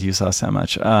like barbecue sauce that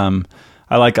much.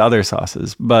 I like other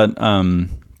sauces, but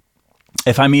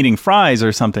if I'm eating fries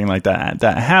or something like that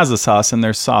has a sauce and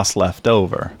there's sauce left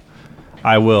over,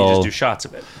 I will. You just do shots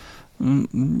of it.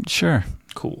 Sure.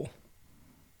 Cool.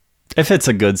 If it's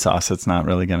a good sauce, it's not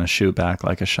really going to shoot back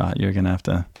like a shot. You're going to have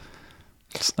to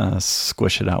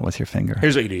squish it out with your finger.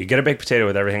 Here's what you do. You get a baked potato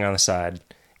with everything on the side.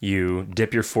 You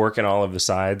dip your fork in all of the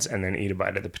sides and then eat a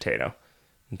bite of the potato.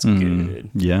 It's good.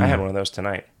 Yeah. I had one of those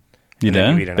tonight. You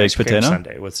did? You eat an baked potato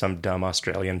sundae with some dumb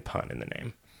Australian pun in the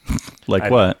name.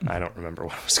 What? I don't remember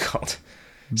what it was called.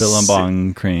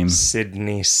 Billabong cream.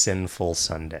 Sydney Sinful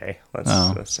Sundae.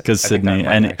 Because Sydney,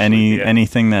 and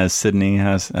anything that is Sydney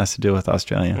has to do with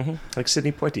Australia. Mm-hmm. Like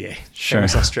Sidney Poitier, sure,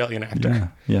 famous Australian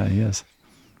actor. Yeah, he is.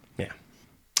 Yeah.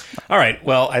 All right.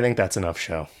 Well, I think that's enough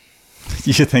show.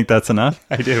 You think that's enough?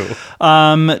 I do.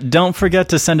 Don't forget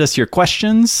to send us your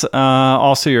questions,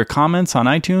 also your comments on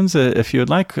iTunes if you would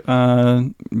like,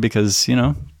 because,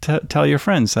 tell your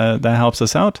friends. That helps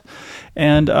us out.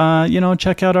 And,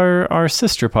 check out our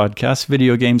sister podcast,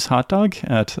 Video Games Hot Dog,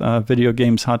 at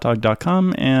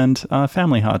videogameshotdog.com and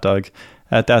Family Hot Dog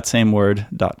at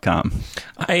thatsameword.com.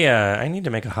 I need to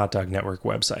make a Hot Dog Network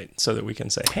website so that we can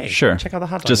say, hey, sure, check out the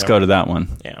Hot Dog Just Network. Go to that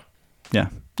one. Yeah.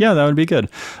 Yeah, that would be good.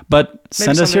 But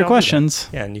send us your questions.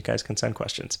 Yeah, and you guys can send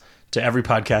questions to every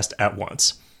podcast at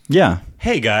once. Yeah.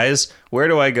 Hey, guys, where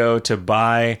do I go to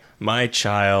buy my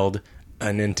child a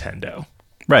Nintendo?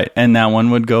 Right, and that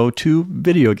one would go to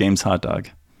Video Games Hot Dog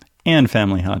and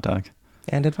Family Hot Dog.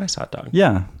 And Advice Hot Dog.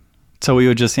 Yeah. So we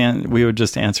would just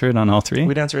answer it on all three?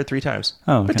 We'd answer it 3 times.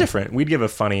 Oh, okay. But different. We'd give a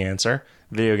funny answer.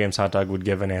 Video Games Hot Dog would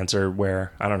give an answer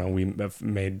where, I don't know, we have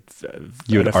made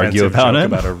you would argue about it?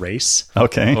 About a race.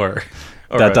 Okay. Or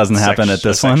that doesn't happen at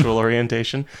this one? Sexual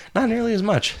orientation. Not nearly as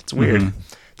much. It's weird. Mm-hmm.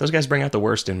 Those guys bring out the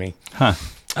worst in me. Huh.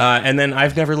 And then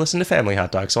I've never listened to Family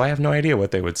Hot Dog, so I have no idea what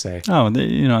they would say. Oh,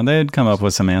 they'd come up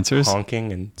with some answers.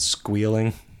 Honking and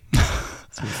squealing.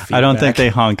 I don't think they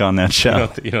honk on that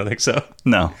show. You don't think so?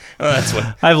 No. Well, that's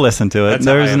what I've listened to it.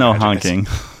 There's no honking.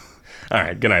 All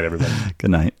right. Good night, everybody.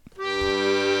 Good night.